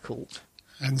difficult.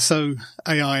 And so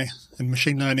AI and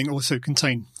machine learning also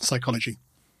contain psychology.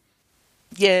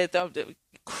 Yeah, it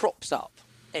crops up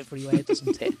everywhere,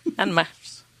 doesn't it? And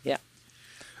maths, yeah.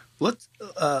 Let's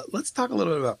talk a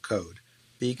little bit about code,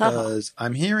 because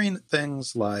I'm hearing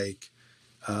things like,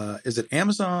 is it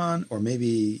Amazon or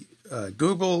maybe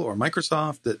Google or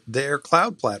Microsoft, that their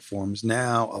cloud platforms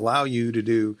now allow you to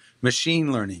do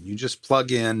machine learning. You just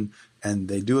plug in and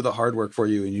they do the hard work for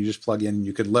you, and you just plug in and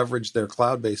you could leverage their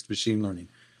cloud-based machine learning.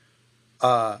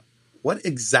 What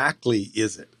exactly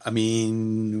is it? I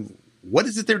mean, what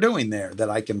is it they're doing there that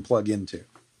I can plug into?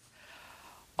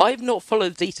 I've not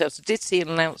followed the details. I did see an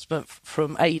announcement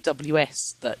from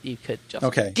AWS that you could just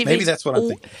maybe that's what I'm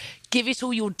thinking. Give it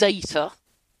all your data,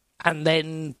 and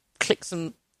then click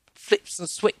some flips and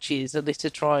switches, and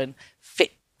it'll try and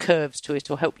fit curves to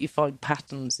it or help you find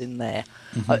patterns in there.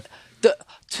 Mm-hmm.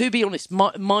 To be honest,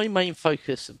 my main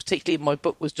focus, particularly in my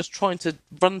book, was just trying to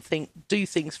do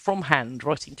things from hand,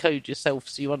 writing code yourself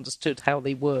so you understood how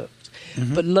they worked.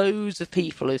 Mm-hmm. But loads of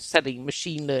people are selling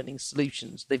machine learning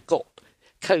solutions. They've got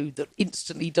code that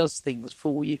instantly does things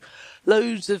for you.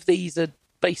 Loads of these are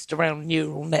based around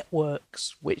neural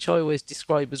networks, which I always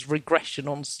describe as regression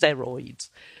on steroids.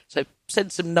 So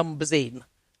send some numbers in,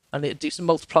 and it'll do some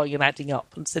multiplying and adding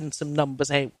up, and send some numbers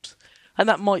out. And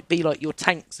that might be like your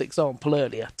tanks example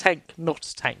earlier. Tank, not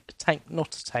a tank. Tank,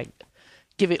 not a tank.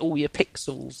 Give it all your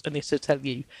pixels, and it'll tell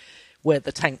you where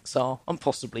the tanks are, and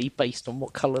possibly based on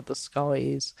what colour the sky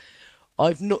is.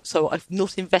 I've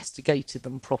not investigated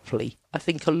them properly. I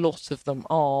think a lot of them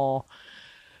are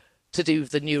to do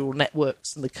with the neural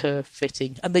networks and the curve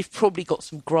fitting, and they've probably got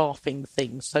some graphing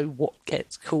things, so what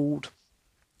gets called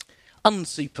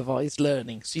unsupervised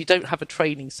learning. So you don't have a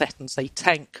training set and say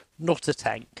tank, not a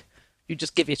tank. You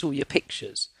just give it all your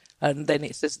pictures, and then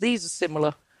it says these are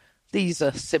similar, these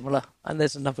are similar, and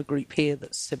there's another group here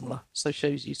that's similar. So it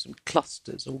shows you some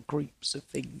clusters or groups of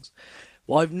things.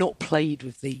 Well, I've not played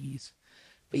with these,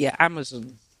 but yeah,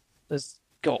 Amazon has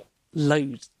got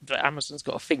loads. Amazon's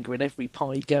got a finger in every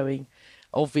pie going.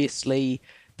 Obviously,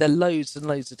 there are loads and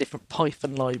loads of different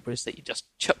Python libraries that you just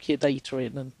chuck your data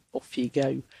in and off you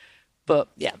go. But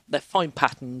yeah, they're find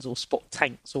patterns or spot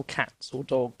tanks or cats or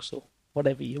dogs or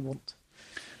whatever you want.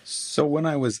 So when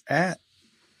I was at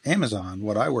Amazon,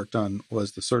 what I worked on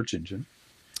was the search engine.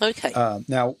 Okay.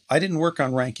 Now, I didn't work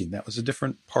on ranking. That was a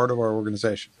different part of our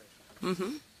organization.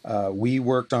 Mm-hmm. We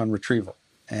worked on retrieval.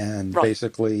 And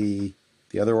basically,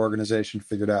 the other organization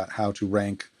figured out how to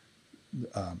rank.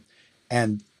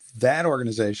 And that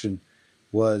organization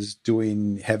was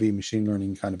doing heavy machine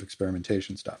learning kind of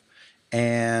experimentation stuff.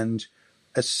 And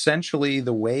essentially,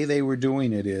 the way they were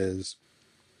doing it is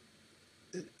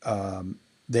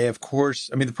they, of course,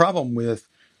 I mean, the problem with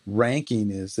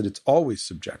ranking is that it's always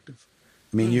subjective.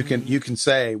 I mean, you can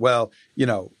say, well,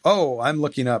 I'm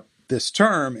looking up this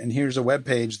term, and here's a web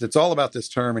page that's all about this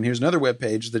term, and here's another web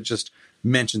page that just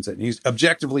mentions it. And you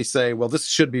objectively say, well, this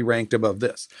should be ranked above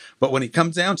this. But when it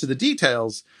comes down to the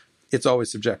details, it's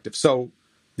always subjective. So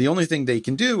the only thing they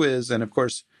can do is, and of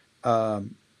course, I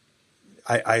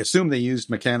assume they used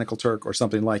Mechanical Turk or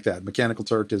something like that. Mechanical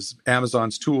Turk is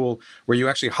Amazon's tool where you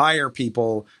actually hire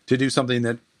people to do something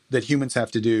that humans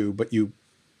have to do, but you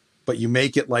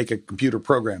make it like a computer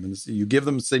program, and you give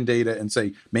them some data and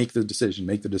say, make the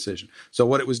decision. So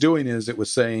what it was doing is it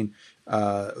was saying,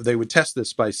 they would test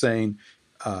this by saying,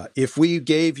 if we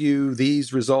gave you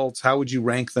these results, how would you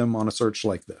rank them on a search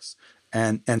like this?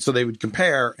 And so they would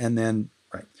compare, and then,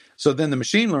 right. So then the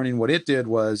machine learning, what it did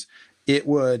was it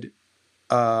would,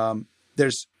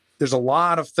 there's a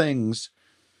lot of things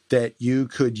that you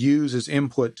could use as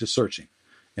input to searching.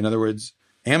 In other words,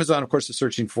 Amazon, of course, is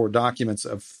searching for documents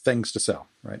of things to sell,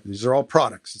 right? These are all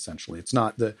products, essentially. It's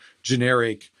not the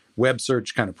generic web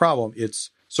search kind of problem.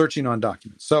 It's searching on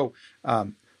documents. So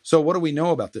what do we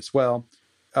know about this? Well,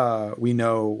 we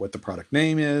know what the product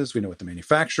name is. We know what the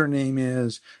manufacturer name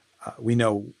is. We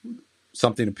know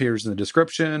something appears in the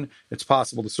description. It's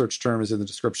possible the search term is in the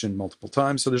description multiple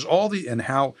times. So there's all and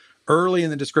how early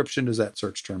in the description does that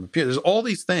search term appear? There's all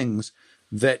these things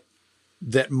that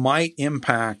might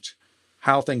impact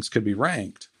how things could be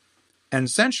ranked. And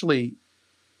essentially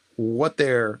what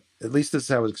at least this is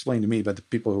how it was explained to me by the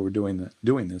people who were doing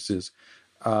this is,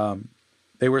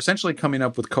 they were essentially coming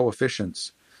up with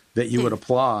coefficients that you would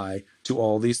apply to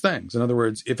all these things. In other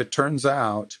words, if it turns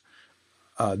out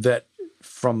that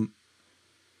from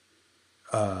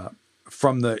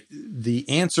the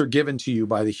answer given to you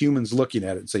by the humans looking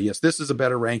at it and say, yes, this is a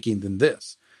better ranking than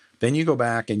this, then you go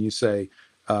back and you say,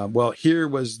 well, here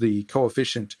was the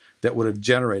coefficient that would have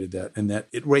generated that, and that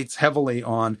it rates heavily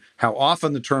on how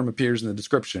often the term appears in the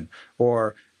description,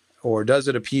 or does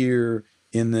it appear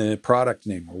in the product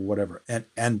name or whatever.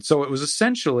 And so it was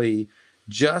essentially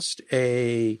just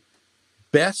a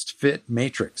best fit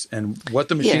matrix. And what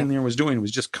the machine learner was doing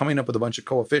was just coming up with a bunch of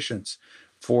coefficients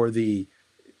for the,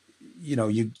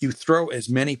 you throw as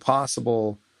many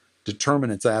possible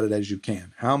determinants at it as you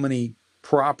can. How many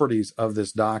properties of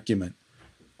this document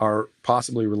are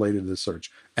possibly related to the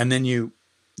search? And then you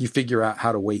figure out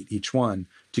how to weight each one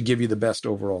to give you the best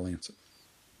overall answer.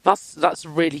 That's a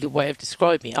really good way of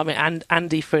describing it. I mean, and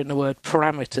Andy threw in the word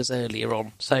parameters earlier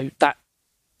on, so that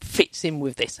fits in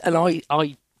with this. And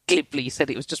I glibly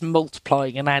said it was just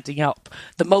multiplying and adding up.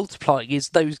 The multiplying is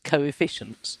those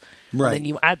coefficients. Right. And then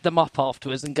you add them up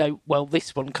afterwards and go, well,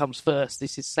 this one comes first,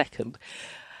 this is second.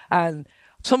 And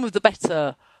some of the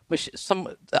better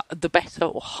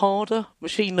or harder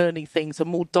machine learning things are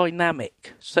more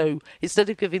dynamic. So instead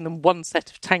of giving them one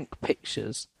set of tank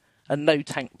pictures and no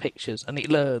tank pictures, and it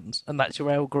learns, and that's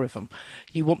your algorithm,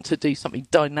 you want to do something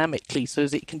dynamically so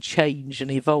as it can change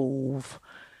and evolve.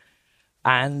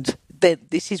 And then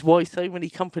this is why so many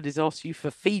companies ask you for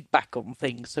feedback on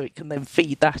things, so it can then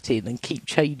feed that in and keep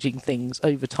changing things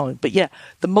over time. But yeah,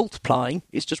 the multiplying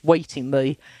is just weighting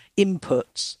the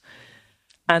inputs,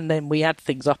 and then we add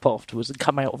things up afterwards and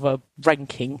come out of a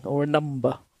ranking or a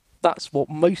number. That's what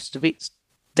most of it's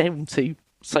down to.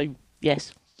 So,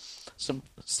 yes, some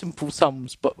simple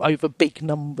sums, but over big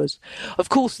numbers. Of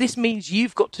course, this means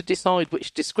you've got to decide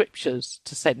which descriptors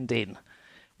to send in,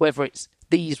 whether it's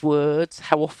these words,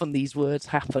 how often these words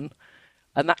happen,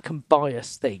 and that can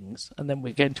bias things. And then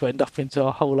we're going to end up into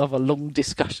a whole other long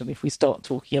discussion if we start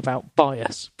talking about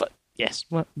bias. But yes,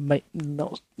 may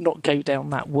not go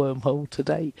down that wormhole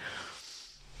today.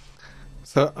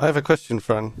 So I have a question,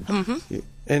 Fran. Mm-hmm.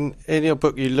 In your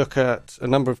book, you look at a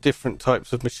number of different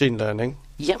types of machine learning.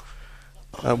 Yep.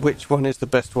 Which one is the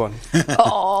best one?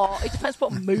 Oh, it depends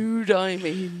what mood I'm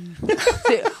in.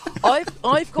 See,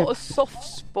 I've got a soft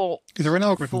spot. Is there an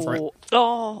algorithm for it?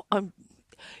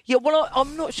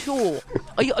 I'm not sure.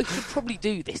 I could probably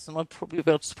do this, and I'd probably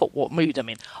be able to spot what mood I'm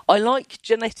in. I like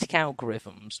genetic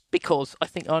algorithms because I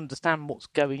think I understand what's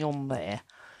going on there,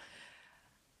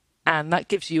 and that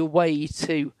gives you a way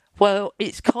to. Well,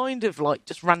 it's kind of like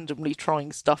just randomly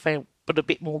trying stuff out, but a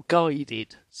bit more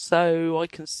guided. So I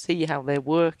can see how they're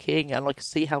working, and I can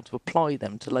see how to apply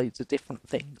them to loads of different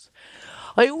things.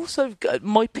 I also,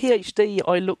 my PhD,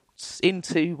 I looked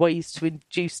into ways to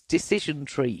induce decision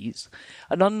trees.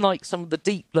 And unlike some of the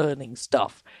deep learning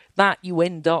stuff, that you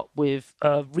end up with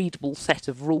a readable set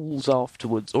of rules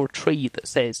afterwards, or a tree that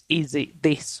says, is it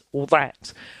this or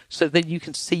that? So then you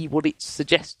can see what it's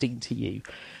suggesting to you.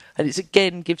 And it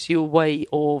again gives you a way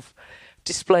of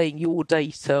displaying your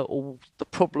data or the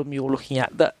problem you're looking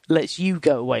at that lets you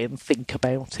go away and think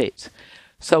about it.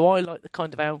 So I like the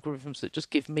kind of algorithms that just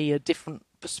give me a different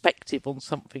perspective on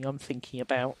something I'm thinking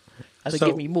about, and they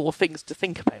give me more things to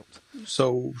think about.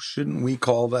 So shouldn't we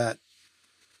call that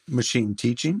machine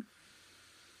teaching?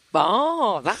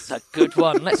 That's a good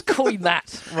one. Let's coin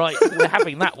that. Right, we're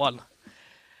having that one.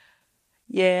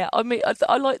 Yeah, I mean,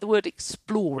 I like the word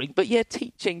exploring, but yeah,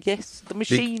 teaching, yes. The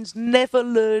machines never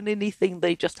learn anything,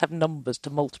 they just have numbers to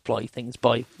multiply things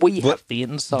by. We have the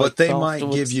insights. But they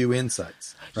might give you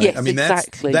insights. Right? Yes, I mean,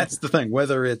 exactly. That's the thing,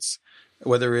 whether it's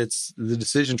the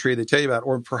decision tree they tell you about,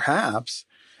 or perhaps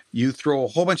you throw a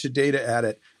whole bunch of data at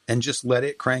it and just let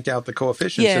it crank out the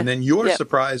coefficients. Yeah. And then you're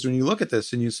surprised when you look at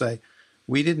this and you say,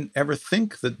 we didn't ever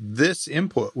think that this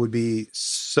input would be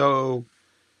so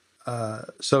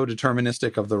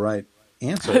deterministic of the right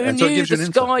answer. Who and knew so it gives you the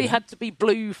an sky insight. had to be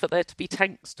blue for there to be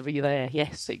tanks to be there?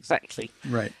 Yes, exactly.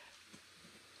 Right.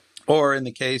 Or in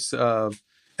the case of,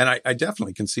 and I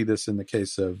definitely can see this in the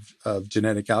case of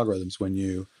genetic algorithms, when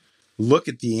you look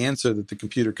at the answer that the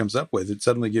computer comes up with, it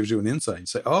suddenly gives you an insight and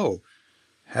say, oh,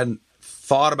 hadn't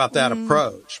thought about that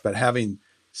approach, but having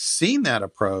seen that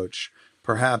approach,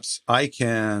 perhaps I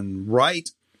can write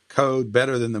code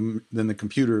better than the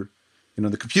computer. You know,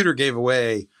 the computer gave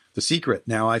away the secret.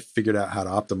 Now I figured out how to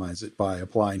optimize it by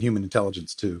applying human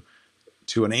intelligence to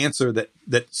an answer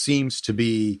that seems to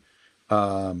be,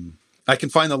 I can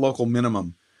find the local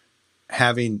minimum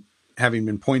having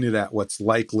been pointed at what's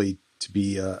likely to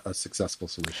be a successful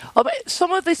solution. I mean,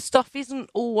 some of this stuff isn't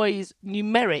always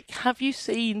numeric. Have you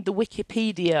seen the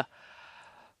Wikipedia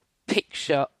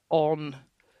picture on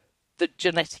the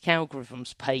genetic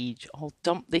algorithms page? I'll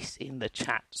dump this in the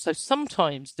chat. So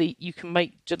sometimes you can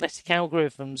make genetic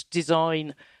algorithms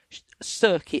design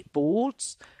circuit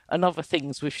boards and other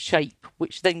things with shape,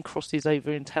 which then crosses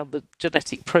over into how the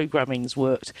genetic programming's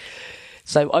worked.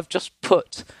 So I've just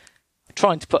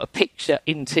trying to put a picture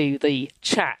into the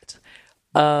chat.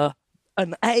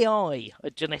 An AI,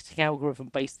 a genetic algorithm,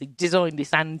 basically designed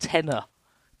this antenna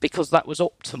because that was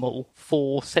optimal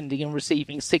for sending and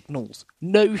receiving signals.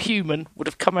 No human would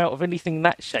have come out of anything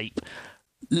that shape.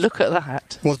 Look at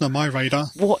that. Wasn't on my radar.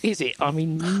 What is it? I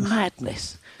mean,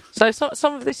 madness. So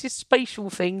some of this is spatial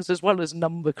things as well as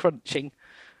number crunching.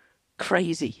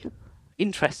 Crazy.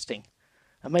 Interesting.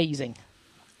 Amazing.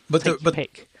 But Take your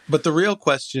pick. But the real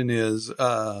question is,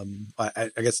 I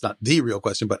guess not the real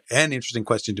question, but an interesting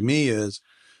question to me is,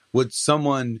 would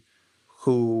someone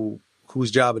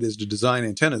whose job it is to design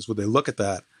antennas, would they look at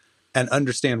that and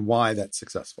understand why that's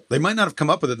successful? They might not have come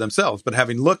up with it themselves, but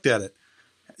having looked at it,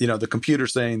 you know, the computer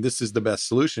saying this is the best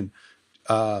solution,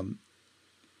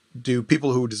 do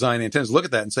people who design antennas look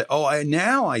at that and say, oh,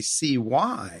 now I see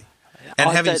why?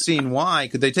 And having seen why,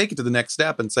 could they take it to the next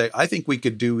step and say, I think we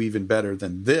could do even better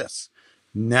than this,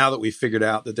 now that we've figured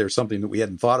out that there's something that we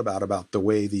hadn't thought about the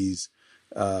way the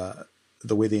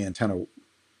antenna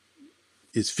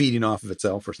is feeding off of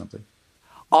itself or something?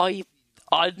 I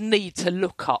need to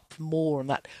look up more on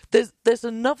that. There's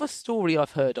another story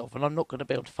I've heard of, and I'm not going to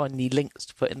be able to find any links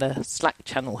to put in the Slack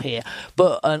channel here,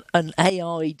 but an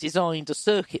AI designed a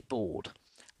circuit board,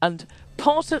 and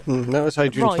part of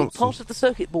the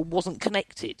circuit board wasn't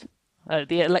connected.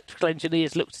 The electrical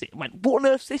engineers looked at it and went, what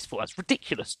on earth's this for? That's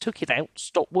ridiculous. Took it out,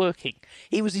 stopped working.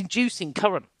 It was inducing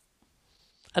current.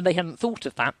 And they hadn't thought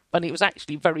of that, and it was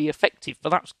actually very effective, but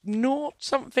that's not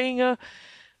something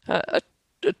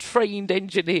a trained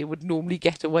engineer would normally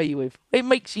get away with. It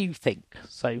makes you think.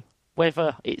 So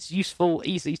whether it's useful,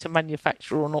 easy to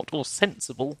manufacture or not, or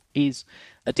sensible, is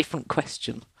a different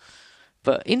question.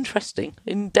 But interesting.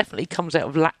 It definitely comes out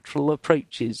of lateral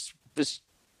approaches.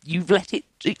 You've let it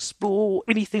explore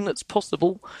anything that's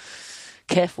possible.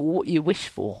 Careful what you wish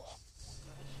for.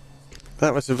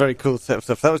 That was a very cool set of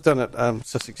stuff. That was done at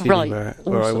Sussex Uni, Right.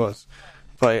 where I Awesome. was,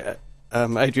 by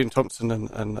Adrian Thompson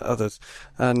and others.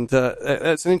 And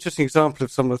it's an interesting example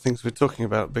of some of the things we're talking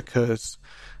about because,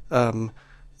 the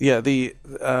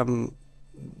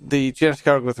genetic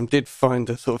algorithm did find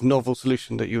a sort of novel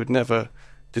solution that you would never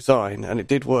design, and it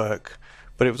did work,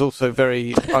 but it was also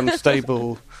very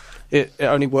unstable. It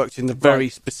only worked in the very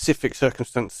specific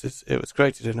circumstances it was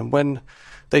created in. And when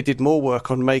they did more work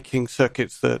on making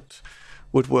circuits that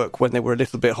would work when they were a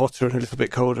little bit hotter and a little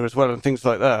bit colder as well, and things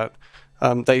like that,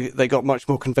 they got much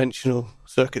more conventional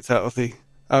circuits out of the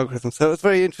algorithm. So it was a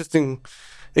very interesting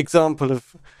example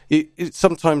of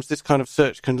sometimes this kind of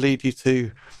search can lead you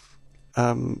to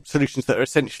solutions that are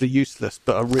essentially useless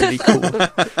but are really cool.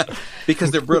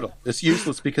 Because they're brittle. It's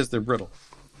useless because they're brittle.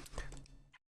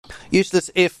 Useless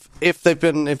if they've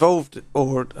been evolved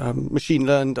or machine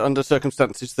learned under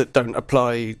circumstances that don't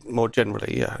apply more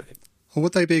generally. Yeah, Or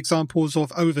would they be examples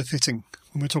of overfitting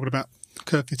when we were talking about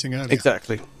curve fitting earlier?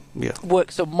 exactly. Yeah,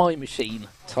 Works on my machine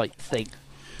type thing.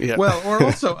 yeah. Well, or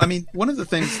also, I mean, one of the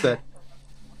things that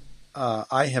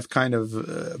I have kind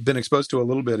of been exposed to a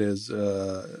little bit is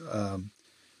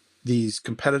these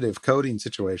competitive coding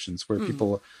situations where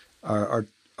people are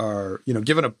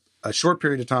given a short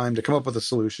period of time to come up with a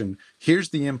solution. Here's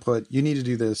the input. You need to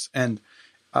do this. And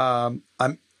I'm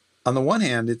on the one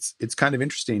hand, it's kind of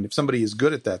interesting. If somebody is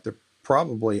good at that, they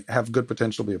probably have good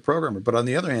potential to be a programmer. But on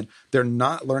the other hand, they're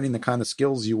not learning the kind of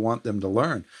skills you want them to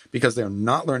learn because they're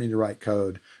not learning to write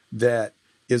code that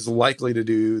is likely to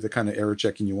do the kind of error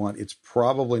checking you want. It's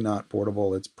probably not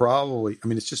portable. It's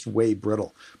just way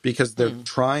brittle because they're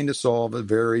trying to solve a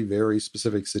very, very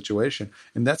specific situation.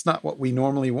 And that's not what we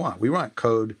normally want. We want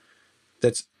code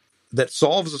that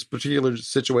solves a particular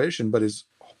situation, but is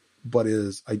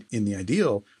in the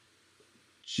ideal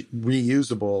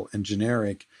reusable and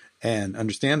generic and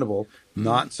understandable,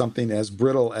 not something as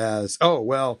brittle as,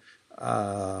 I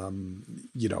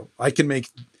can make,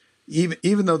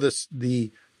 even though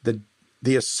the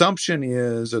assumption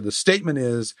is, or the statement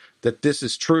is that this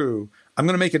is true, I'm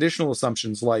going to make additional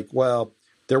assumptions like, well,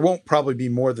 there won't probably be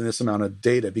more than this amount of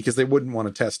data because they wouldn't want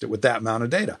to test it with that amount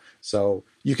of data. So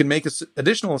you can make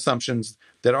additional assumptions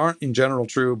that aren't in general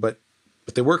true, but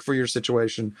they work for your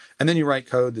situation. And then you write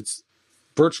code that's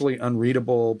virtually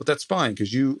unreadable, but that's fine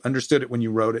because you understood it when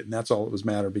you wrote it, and that's all that was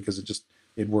matter because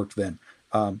it worked then.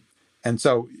 And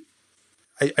so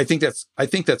I think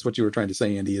that's what you were trying to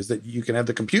say, Andy, is that you can have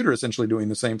the computer essentially doing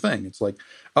the same thing. It's like,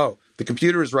 oh, the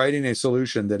computer is writing a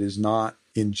solution that is not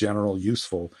in general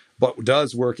useful, but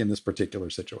does work in this particular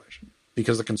situation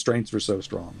because the constraints are so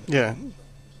strong. Yeah.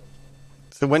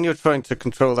 So when you're trying to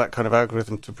control that kind of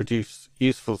algorithm to produce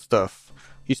useful stuff,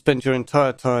 you spend your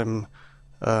entire time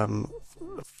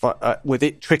with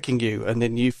it tricking you, and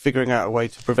then you figuring out a way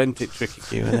to prevent it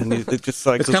tricking you, and then it just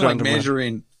cycles. It's kind of like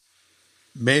around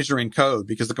measuring code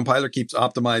because the compiler keeps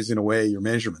optimizing away your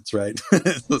measurements, right?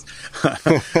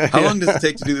 How long does it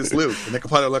take to do this loop? And the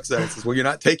compiler looks at it and says, well, you're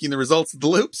not taking the results of the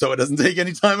loop, so it doesn't take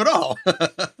any time at all.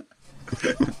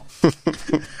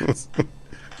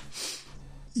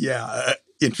 Yeah,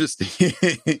 interesting.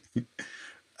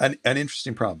 An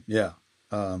interesting problem, yeah.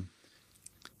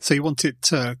 So you want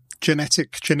it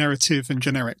genetic, generative, and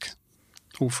generic,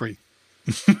 all three.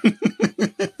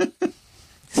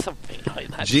 Something like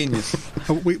that. Genius.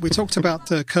 We talked about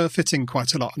curve fitting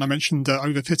quite a lot, and I mentioned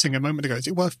overfitting a moment ago. Is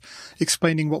it worth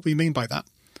explaining what we mean by that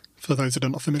for those that are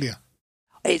not familiar?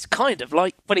 It's kind of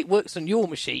like when it works on your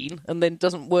machine and then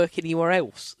doesn't work anywhere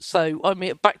else. So, I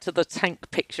mean, back to the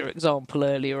tank picture example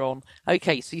earlier on.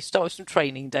 Okay, so you start with some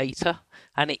training data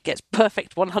and it gets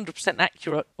perfect 100%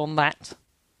 accurate on that.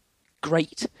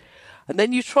 Great. And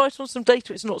then you try it on some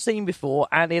data it's not seen before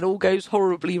and it all goes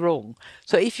horribly wrong.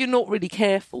 So if you're not really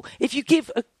careful, if you give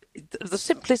the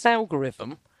simplest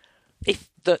algorithm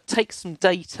that takes some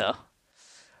data,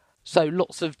 so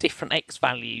lots of different X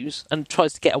values, and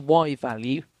tries to get a Y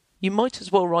value, you might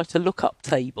as well write a lookup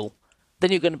table. Then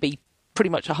you're going to be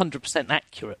pretty much 100%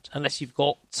 accurate, unless you've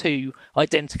got two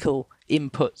identical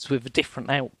inputs with a different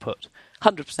output.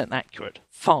 100% accurate,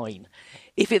 fine.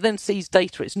 If it then sees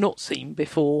data it's not seen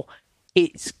before,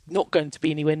 it's not going to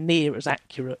be anywhere near as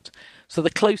accurate. So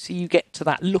the closer you get to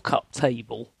that lookup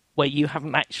table, where you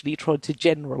haven't actually tried to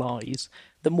generalise,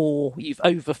 the more you've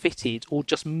overfitted or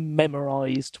just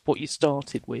memorised what you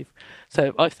started with.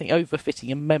 So I think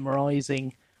overfitting and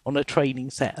memorising on a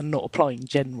training set and not applying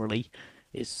generally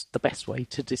is the best way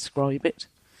to describe it.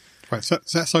 Right, so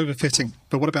that's overfitting.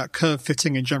 But what about curve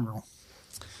fitting in general?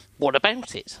 What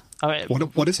about it?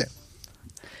 What is it?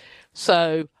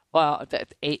 So Well,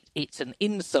 it's an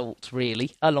insult,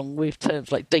 really, along with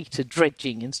terms like data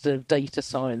dredging instead of data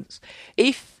science.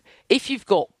 If you've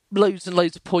got loads and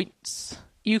loads of points,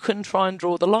 you can try and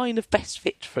draw the line of best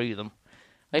fit through them.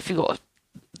 If you've got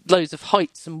loads of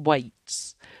heights and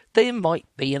weights, there might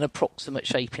be an approximate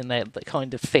shape in there that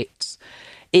kind of fits.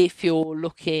 If you're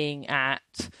looking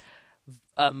at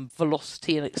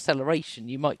velocity and acceleration,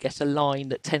 you might get a line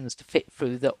that tends to fit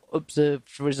through the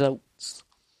observed results.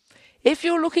 If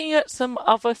you're looking at some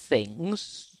other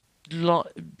things,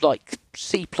 like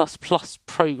C++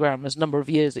 programmers, number of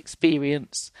years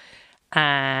experience,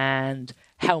 and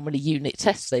how many unit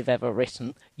tests they've ever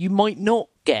written, you might not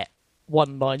get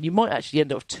one line. You might actually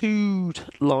end up with 2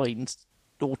 lines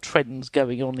or trends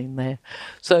going on in there.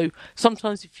 So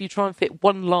sometimes if you try and fit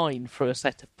one line through a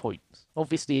set of points,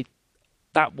 obviously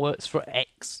that works for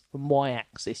X and Y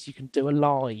axis. You can do a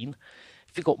line.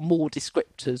 If you've got more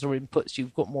descriptors or inputs,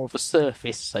 you've got more of a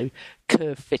surface. So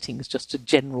curve fitting is just a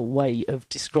general way of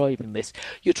describing this.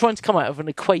 You're trying to come out of an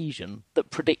equation that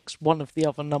predicts one of the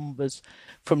other numbers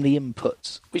from the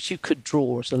inputs, which you could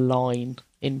draw as a line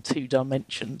in 2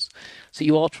 dimensions. So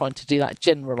you are trying to do that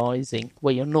generalizing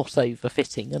where you're not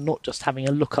overfitting and not just having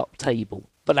a lookup table,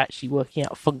 but actually working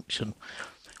out a function.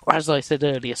 Or as I said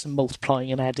earlier, some multiplying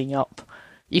and adding up.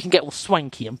 You can get all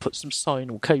swanky and put some sine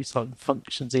or cosine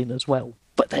functions in as well,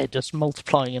 but they're just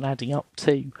multiplying and adding up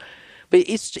too. But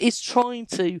it's trying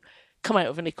to come out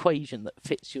of an equation that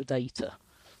fits your data.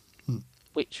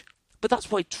 But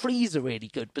that's why trees are really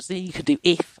good, because then you can do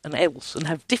if and else and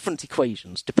have different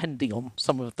equations depending on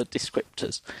some of the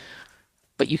descriptors.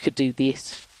 But you could do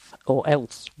this or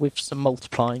else with some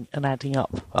multiplying and adding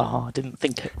up. I didn't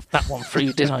think that one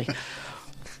through, did I?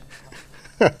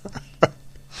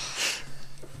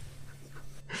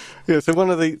 Yeah, so one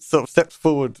of the sort of steps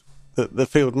forward that the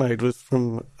field made was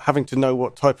from having to know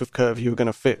what type of curve you were going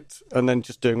to fit and then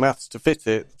just doing maths to fit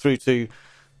it through to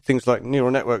things like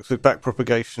neural networks with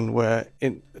backpropagation, where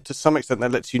to some extent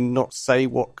that lets you not say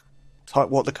what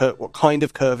kind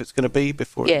of curve it's going to be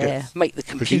before it gets make the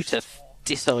computer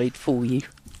decide for you.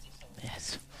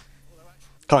 Yes.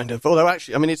 Kind of. Although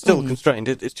actually, I mean, it's still constrained.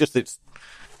 It's just it's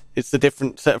the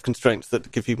different set of constraints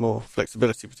that give you more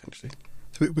flexibility potentially.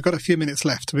 So we've got a few minutes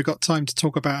left. We've got time to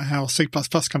talk about how C++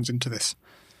 comes into this.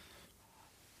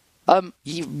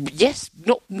 Yes,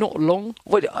 not long.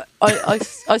 Well, I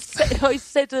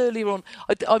said earlier on,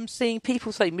 I'm seeing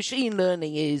people say machine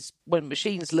learning is when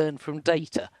machines learn from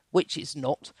data, which it's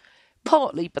not.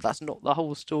 Partly, but that's not the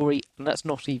whole story, and that's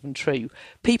not even true.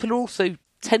 People are also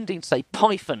tending to say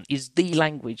Python is the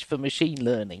language for machine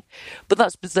learning, but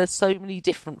that's because there's so many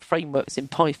different frameworks in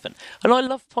Python. And I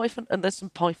love Python, and there's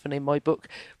some Python in my book,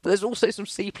 but there's also some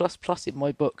C++ in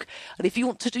my book. And if you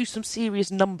want to do some serious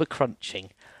number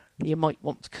crunching, you might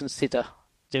want to consider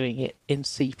doing it in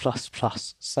C++.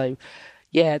 So,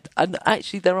 yeah, and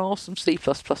actually there are some C++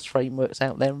 frameworks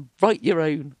out there. Write your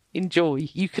own. Enjoy.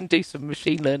 You can do some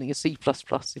machine learning in C++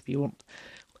 if you want.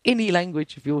 Any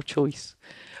language of your choice.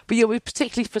 But yeah,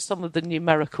 particularly for some of the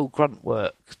numerical grunt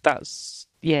work,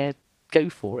 go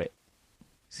for it.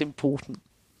 It's important.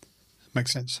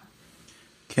 Makes sense.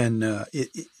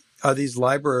 Are these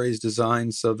libraries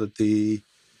designed so that the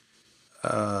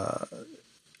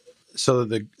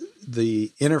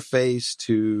interface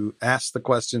to ask the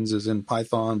questions is in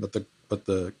Python, but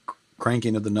the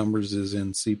cranking of the numbers is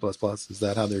in C++? Is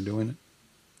that how they're doing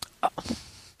it?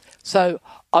 So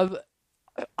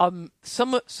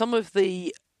some of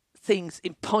the things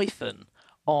in Python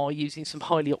are using some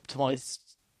highly optimized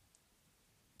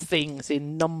things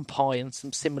in NumPy and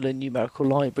some similar numerical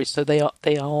libraries. So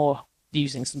they are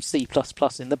using some C++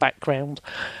 in the background.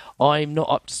 I'm not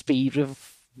up to speed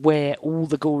with where all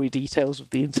the gory details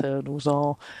of the internals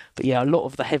are, but yeah, a lot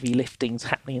of the heavy lifting's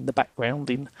happening in the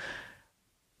background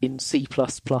in C++.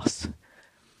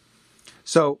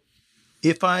 So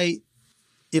if I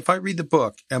read the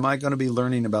book, am I going to be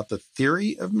learning about the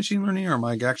theory of machine learning, or am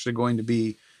I actually going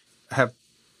to have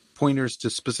pointers to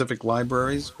specific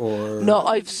libraries? Or no,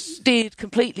 I've steered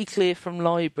completely clear from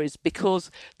libraries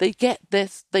because they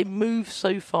move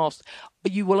so fast.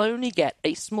 You will only get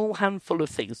a small handful of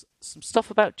things, some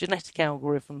stuff about genetic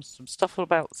algorithms, some stuff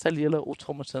about cellular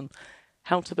automaton,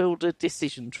 how to build a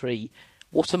decision tree,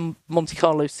 what a Monte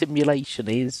Carlo simulation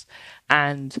is,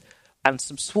 and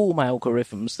some swarm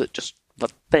algorithms that just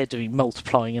but they're doing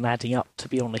multiplying and adding up, to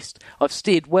be honest. I've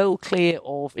steered well clear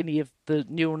of any of the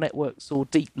neural networks or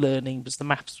deep learning because the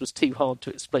maths was too hard to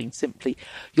explain simply.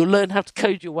 You'll learn how to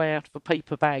code your way out of a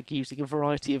paper bag using a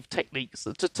variety of techniques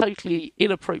that are totally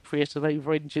inappropriate and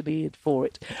over-engineered for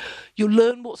it. You'll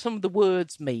learn what some of the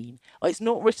words mean. It's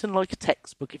not written like a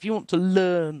textbook. If you want to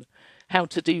learn how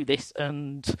to do this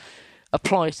and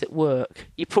apply it at work,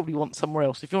 you probably want somewhere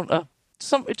else. If you want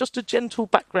just a gentle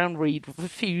background read with a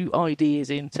few ideas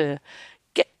in to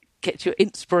get your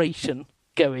inspiration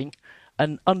going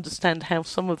and understand how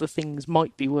some of the things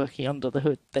might be working under the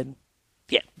hood, then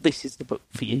yeah, this is the book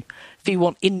for you. If you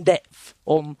want in-depth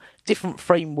on different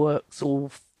frameworks or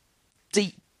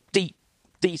deep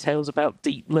details about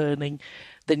deep learning,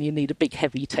 then you need a big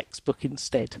heavy textbook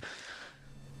instead.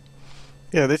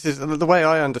 Yeah, this is the way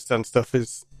I understand stuff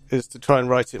is to try and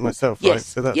write it myself,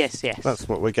 yes, right? So yes. That's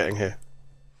what we're getting here.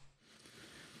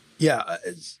 Yeah,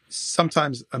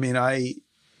 sometimes, I mean, I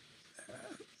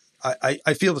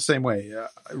feel the same way.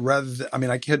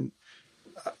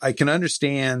 I can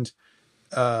understand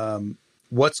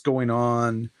what's going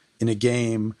on in a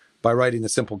game by writing a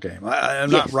simple game. I'm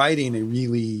not writing a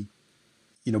really,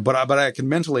 but I can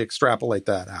mentally extrapolate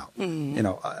that out.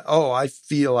 I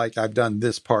feel like I've done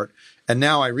this part, and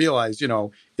now I realize,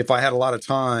 if I had a lot of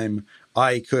time,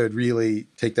 I could really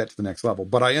take that to the next level.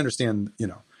 But I understand,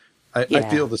 I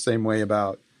feel the same way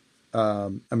about,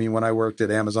 when I worked at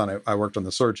Amazon, I worked on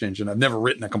the search engine. I've never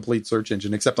written a complete search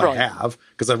engine, except I have,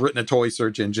 because I've written a toy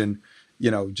search engine,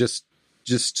 just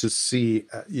to see,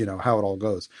 how it all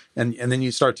goes. And then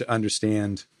you start to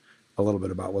understand a little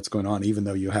bit about what's going on, even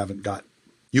though you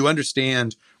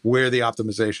understand where the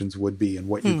optimizations would be and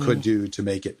what you could do to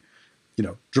make it,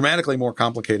 dramatically more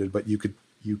complicated, but you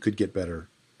could get better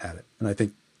at it. And I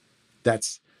think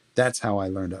that's how I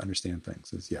learned to understand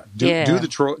things. Is do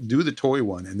the toy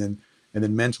one, and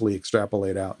then mentally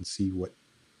extrapolate out and see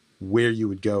where you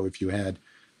would go if you had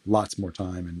lots more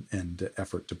time and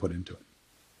effort to put into it.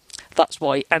 That's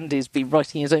why Andy's been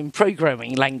writing his own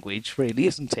programming language, really,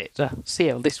 isn't it? See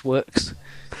how this works.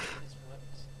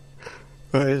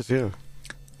 Well, it is, yeah.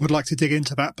 Would like to dig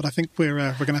into that, but I think we're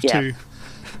going to have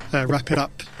to wrap it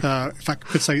up. In fact,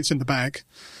 I could say it's in the bag.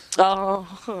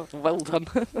 Oh, well done.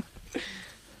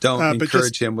 Don't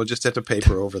encourage him. We'll just have to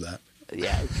paper over that.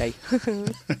 Yeah, okay.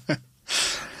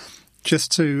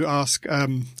 Just to ask,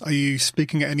 are you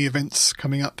speaking at any events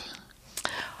coming up?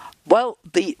 Well,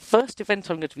 the first event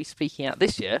I'm going to be speaking at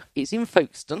this year is in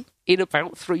Folkestone in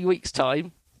about 3 weeks'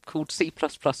 time, called C++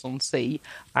 on C.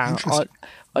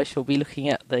 I shall be looking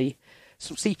at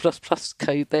some C++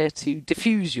 code there to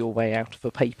diffuse your way out of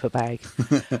a paper bag.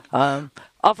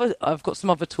 I've got some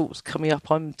other talks coming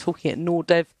up. I'm talking at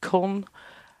NordevCon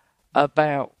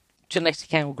about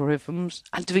genetic algorithms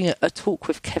and doing a talk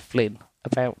with Kevlin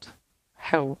about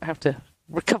how to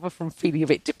recover from feeling a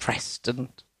bit depressed, and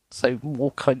so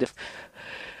more kind of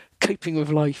coping with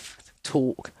life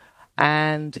talk.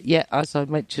 And yeah, as I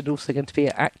mentioned, also going to be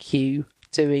at ACU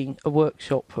doing a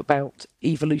workshop about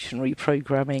evolutionary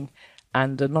programming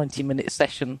and a 90-minute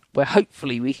session where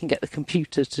hopefully we can get the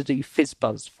computer to do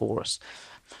FizzBuzz for us.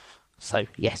 So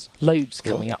yes, loads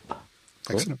coming up.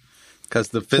 Cool. Excellent. Because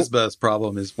the FizzBuzz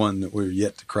problem is one that we're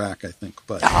yet to crack, I think.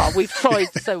 But we've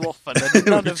tried so often, and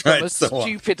none of them are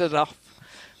stupid enough.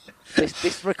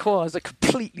 This requires a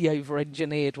completely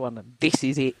over-engineered one, and this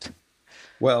is it.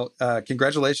 Well,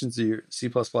 congratulations to your C++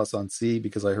 on C,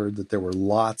 because I heard that there were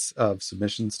lots of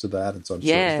submissions to that, and so I'm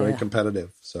sure it's very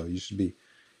competitive. So you should be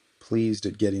pleased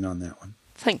at getting on that one.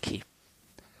 Thank you.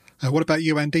 What about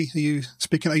you, Andy? Are you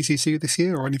speaking at ACCU this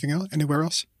year or anything else, anywhere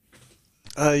else?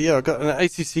 I got an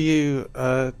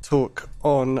ACCU talk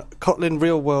on Kotlin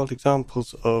real-world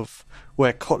examples of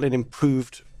where Kotlin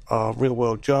improved our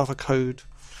real-world Java code,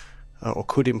 or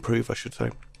could improve, I should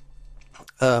say.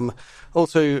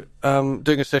 Also,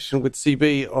 doing a session with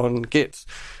CB on Git,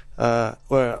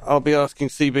 where I'll be asking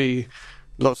CB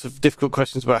lots of difficult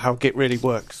questions about how Git really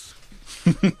works.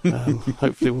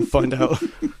 Hopefully we'll find out.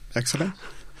 Excellent.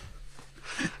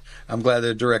 I'm glad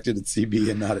they're directed at CB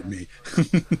and not at me.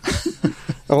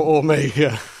 or me,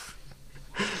 yeah.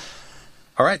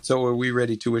 All right, so are we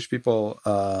ready to wish people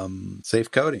safe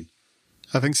coding?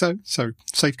 I think so. So,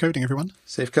 safe coding, everyone.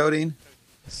 Safe coding.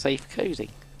 Safe coding.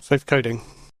 Safe coding.